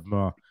I feel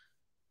have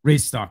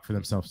raised stock for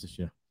themselves this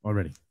year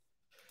already.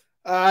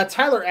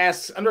 Tyler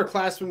asks,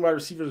 underclassmen wide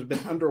receivers have been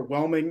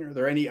underwhelming. Are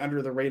there any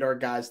under-the-radar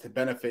guys to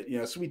benefit?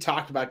 So we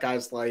talked about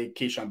guys like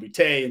Kayshon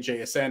Boutte and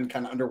JSN,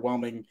 kind of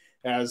underwhelming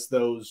as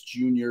those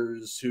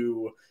juniors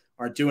who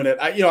aren't doing it.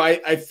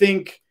 I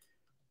think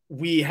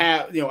we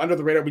have, under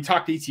the radar, we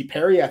talked to E.T.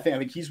 Perry. I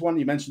think he's one.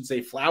 You mentioned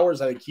Zay Flowers.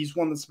 I think he's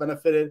one that's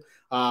benefited.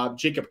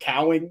 Jacob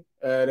Cowing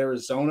at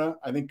Arizona,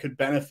 I think, could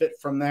benefit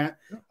from that.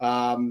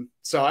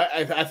 So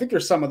I think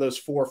there's some of those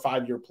 4 or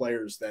 5 year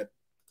players that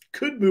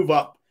could move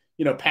up,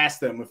 past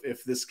them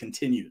if this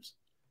continues.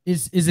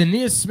 Is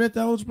Aeneas Smith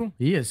eligible?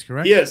 He is,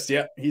 correct? He is,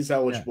 yeah. He's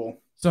eligible. Yeah.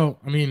 So,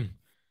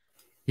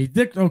 he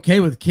did okay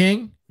with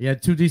King. He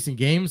had 2 decent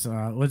games.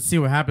 Let's see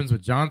what happens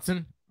with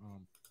Johnson.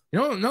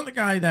 Another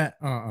guy that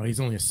he's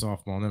only a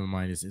sophomore. Never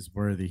mind. Is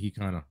Worthy. He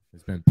kind of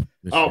has been.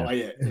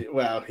 Yeah.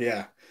 Well,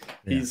 yeah.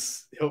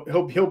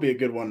 He'll be a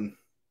good one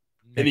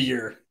in a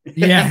year.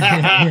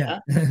 Yeah.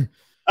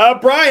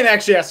 Brian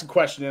actually asked a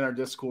question in our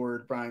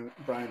Discord. Brian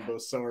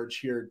Bosarge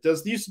here.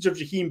 Does the usage of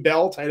Jaheim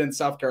Bell, tight end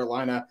South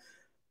Carolina,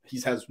 he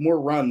has more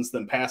runs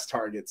than pass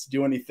targets,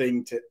 do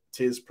anything to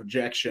his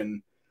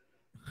projection?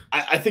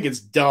 I think it's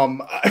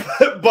dumb,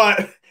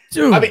 but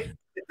Dude. I mean,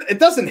 it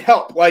doesn't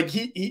help. Like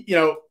he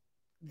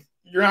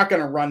you're not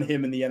going to run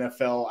him in the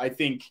NFL. I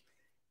think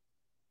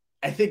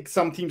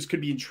some teams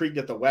could be intrigued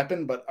at the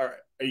weapon, but are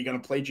you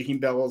going to play Jaheim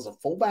Bell as a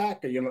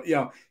fullback? Are you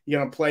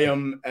going to play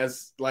him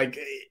as like?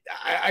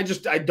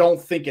 I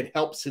don't think it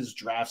helps his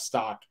draft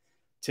stock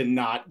to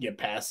not get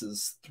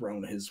passes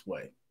thrown his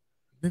way.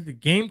 The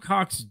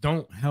Gamecocks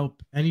don't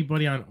help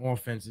anybody on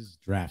offense's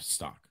draft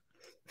stock.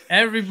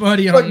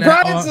 Everybody on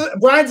that.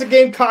 Brian's a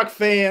Gamecock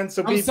fan,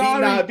 so I'm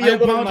sorry. Be a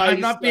little nice.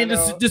 I'm not being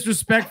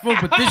disrespectful,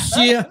 but this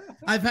year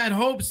I've had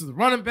hopes of the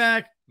running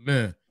back.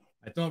 Man,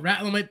 I thought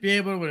Rattler might be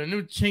able with a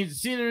new change of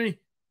scenery.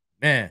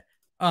 Man,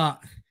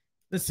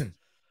 listen,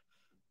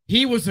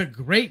 he was a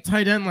great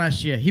tight end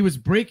last year. He was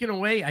breaking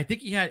away. I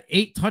think he had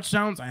 8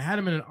 touchdowns. I had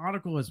him in an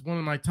article as one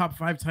of my top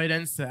 5 tight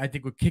ends that I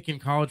think would kick in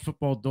college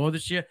football door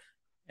this year.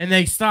 And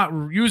they start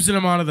using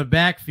him out of the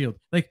backfield.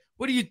 Like,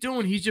 what are you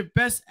doing? He's your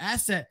best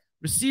asset.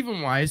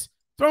 Receiving wise,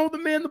 throw the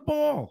man the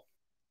ball.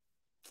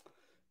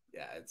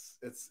 Yeah,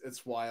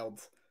 it's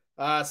wild.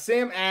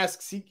 Sam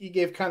asks, he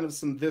gave kind of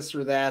some this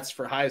or that's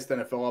for highest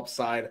NFL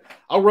upside.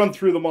 I'll run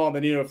through them all, and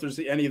then if there's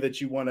any that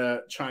you want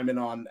to chime in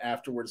on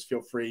afterwards, feel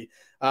free.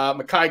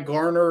 Mekhi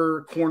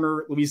Garner,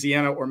 corner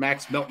Louisiana, or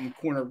Max Melton,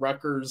 corner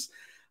Rutgers.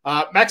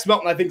 Max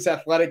Melton, I think, is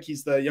athletic.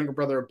 He's the younger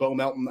brother of Bo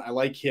Melton. I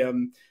like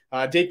him.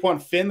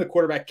 Daquan Finn, the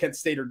quarterback Kent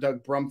State, or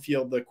Doug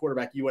Brumfield, the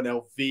quarterback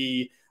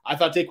UNLV. I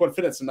thought Daquan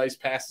Finn had some nice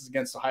passes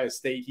against Ohio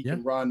State. He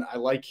can run. I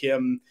like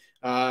him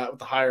with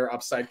the higher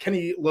upside.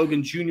 Kenny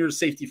Logan Jr.,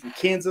 safety from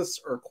Kansas,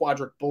 or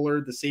Quadric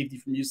Bullard, the safety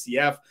from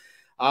UCF.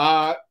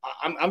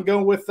 I'm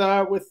going with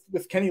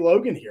Kenny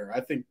Logan here. I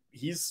think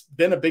he's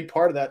been a big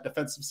part of that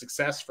defensive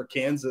success for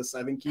Kansas.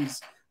 I think he's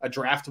a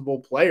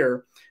draftable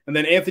player. And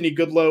then Anthony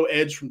Goodlow,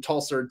 edge from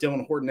Tulsa, or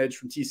Dylan Horton, edge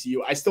from TCU.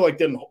 I still like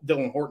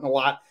Dylan Horton a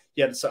lot.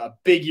 He had a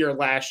big year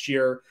last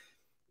year.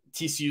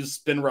 TCU's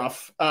been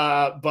rough,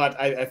 but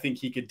I think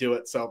he could do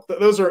it. So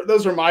those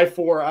are my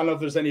 4. I don't know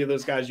if there's any of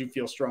those guys you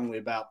feel strongly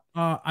about.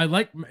 I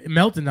like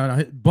Melton.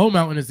 Bo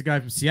Melton is the guy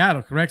from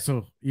Seattle, correct?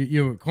 So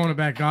you're a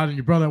cornerback guard and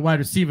your brother a wide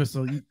receiver.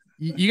 So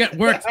you got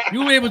work.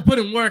 You were able to put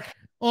in work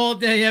all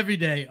day, every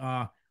day.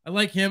 I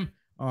like him.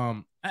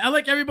 I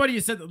like everybody.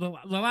 You said the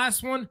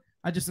last one.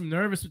 I just am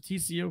nervous with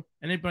TCU.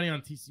 Anybody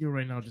on TCU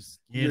right now just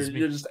scares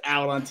me. You're just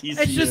out on TCU.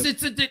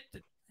 It's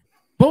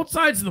both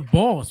sides of the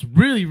ball is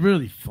really,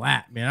 really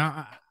flat,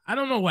 man. I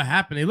don't know what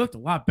happened. They looked a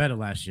lot better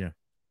last year.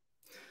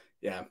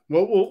 Yeah,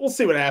 we'll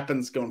see what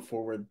happens going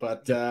forward.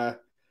 But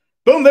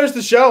boom, there's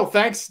the show.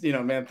 Thanks,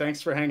 man.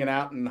 Thanks for hanging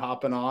out and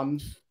hopping on,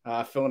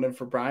 filling in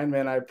for Brian,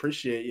 man. I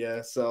appreciate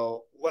you.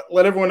 So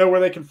let everyone know where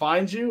they can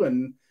find you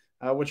and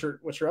what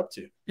you're up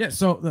to. Yeah.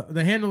 So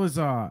the handle is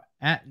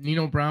at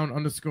Nino Brown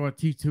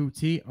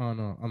 _T2T on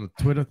the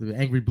Twitter, the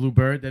Angry Blue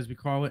Bird as we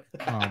call it.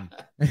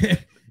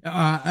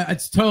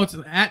 It's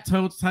at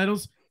Toads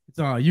Titles. It's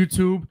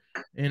YouTube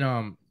and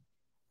on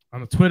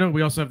the Twitter.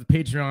 We also have the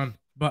Patreon.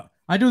 But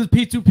I do the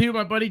P2P with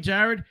my buddy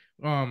Jared.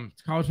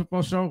 It's a college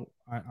football show.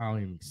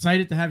 I'm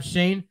excited to have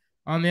Shane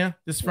on there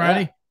this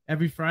Friday. Yeah.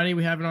 Every Friday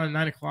we have it on at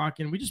 9 o'clock,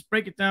 and we just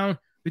break it down.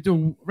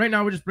 Right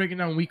now we're just breaking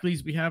down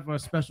weeklies. We have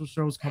special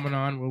shows coming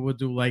on where we'll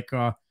do like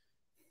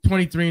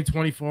 23 and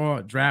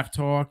 24 draft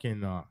talk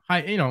and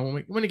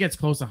when it gets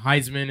close to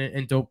Heisman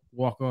and Dope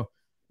Walker.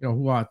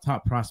 Who our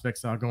top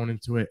prospects are going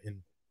into it.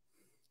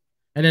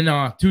 And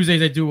then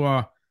Tuesdays I do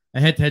a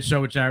head-to-head show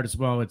with Jared as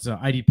well. It's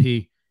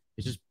IDP.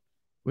 It's just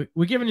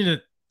we're giving you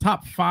the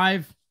top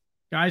 5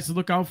 guys to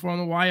look out for on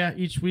the wire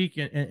each week,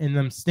 and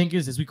them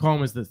stinkers, as we call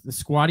them, is the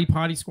squatty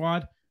potty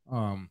squad.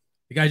 The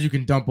guys you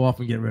can dump off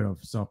and get rid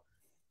of. So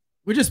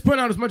we're just putting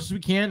out as much as we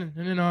can, and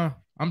then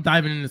I'm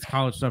diving into this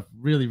college stuff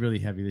really, really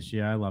heavy this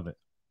year. I love it.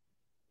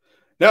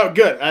 No,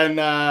 good. And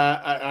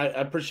I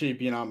appreciate you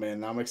being on,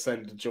 man. I'm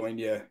excited to join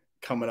you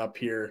coming up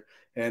here.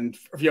 And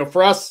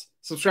for us,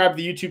 subscribe to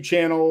the YouTube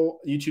channel,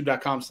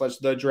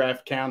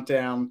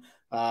 youtube.com/thedraftcountdown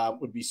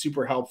would be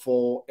super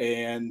helpful.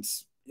 And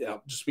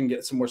just we can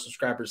get some more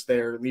subscribers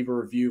there. Leave a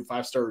review,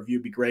 5-star review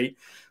would be great.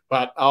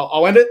 But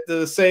I'll end it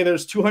to say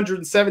there's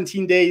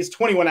 217 days,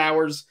 21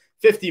 hours,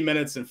 50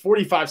 minutes, and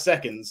 45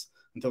 seconds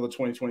until the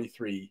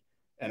 2023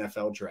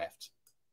 NFL Draft.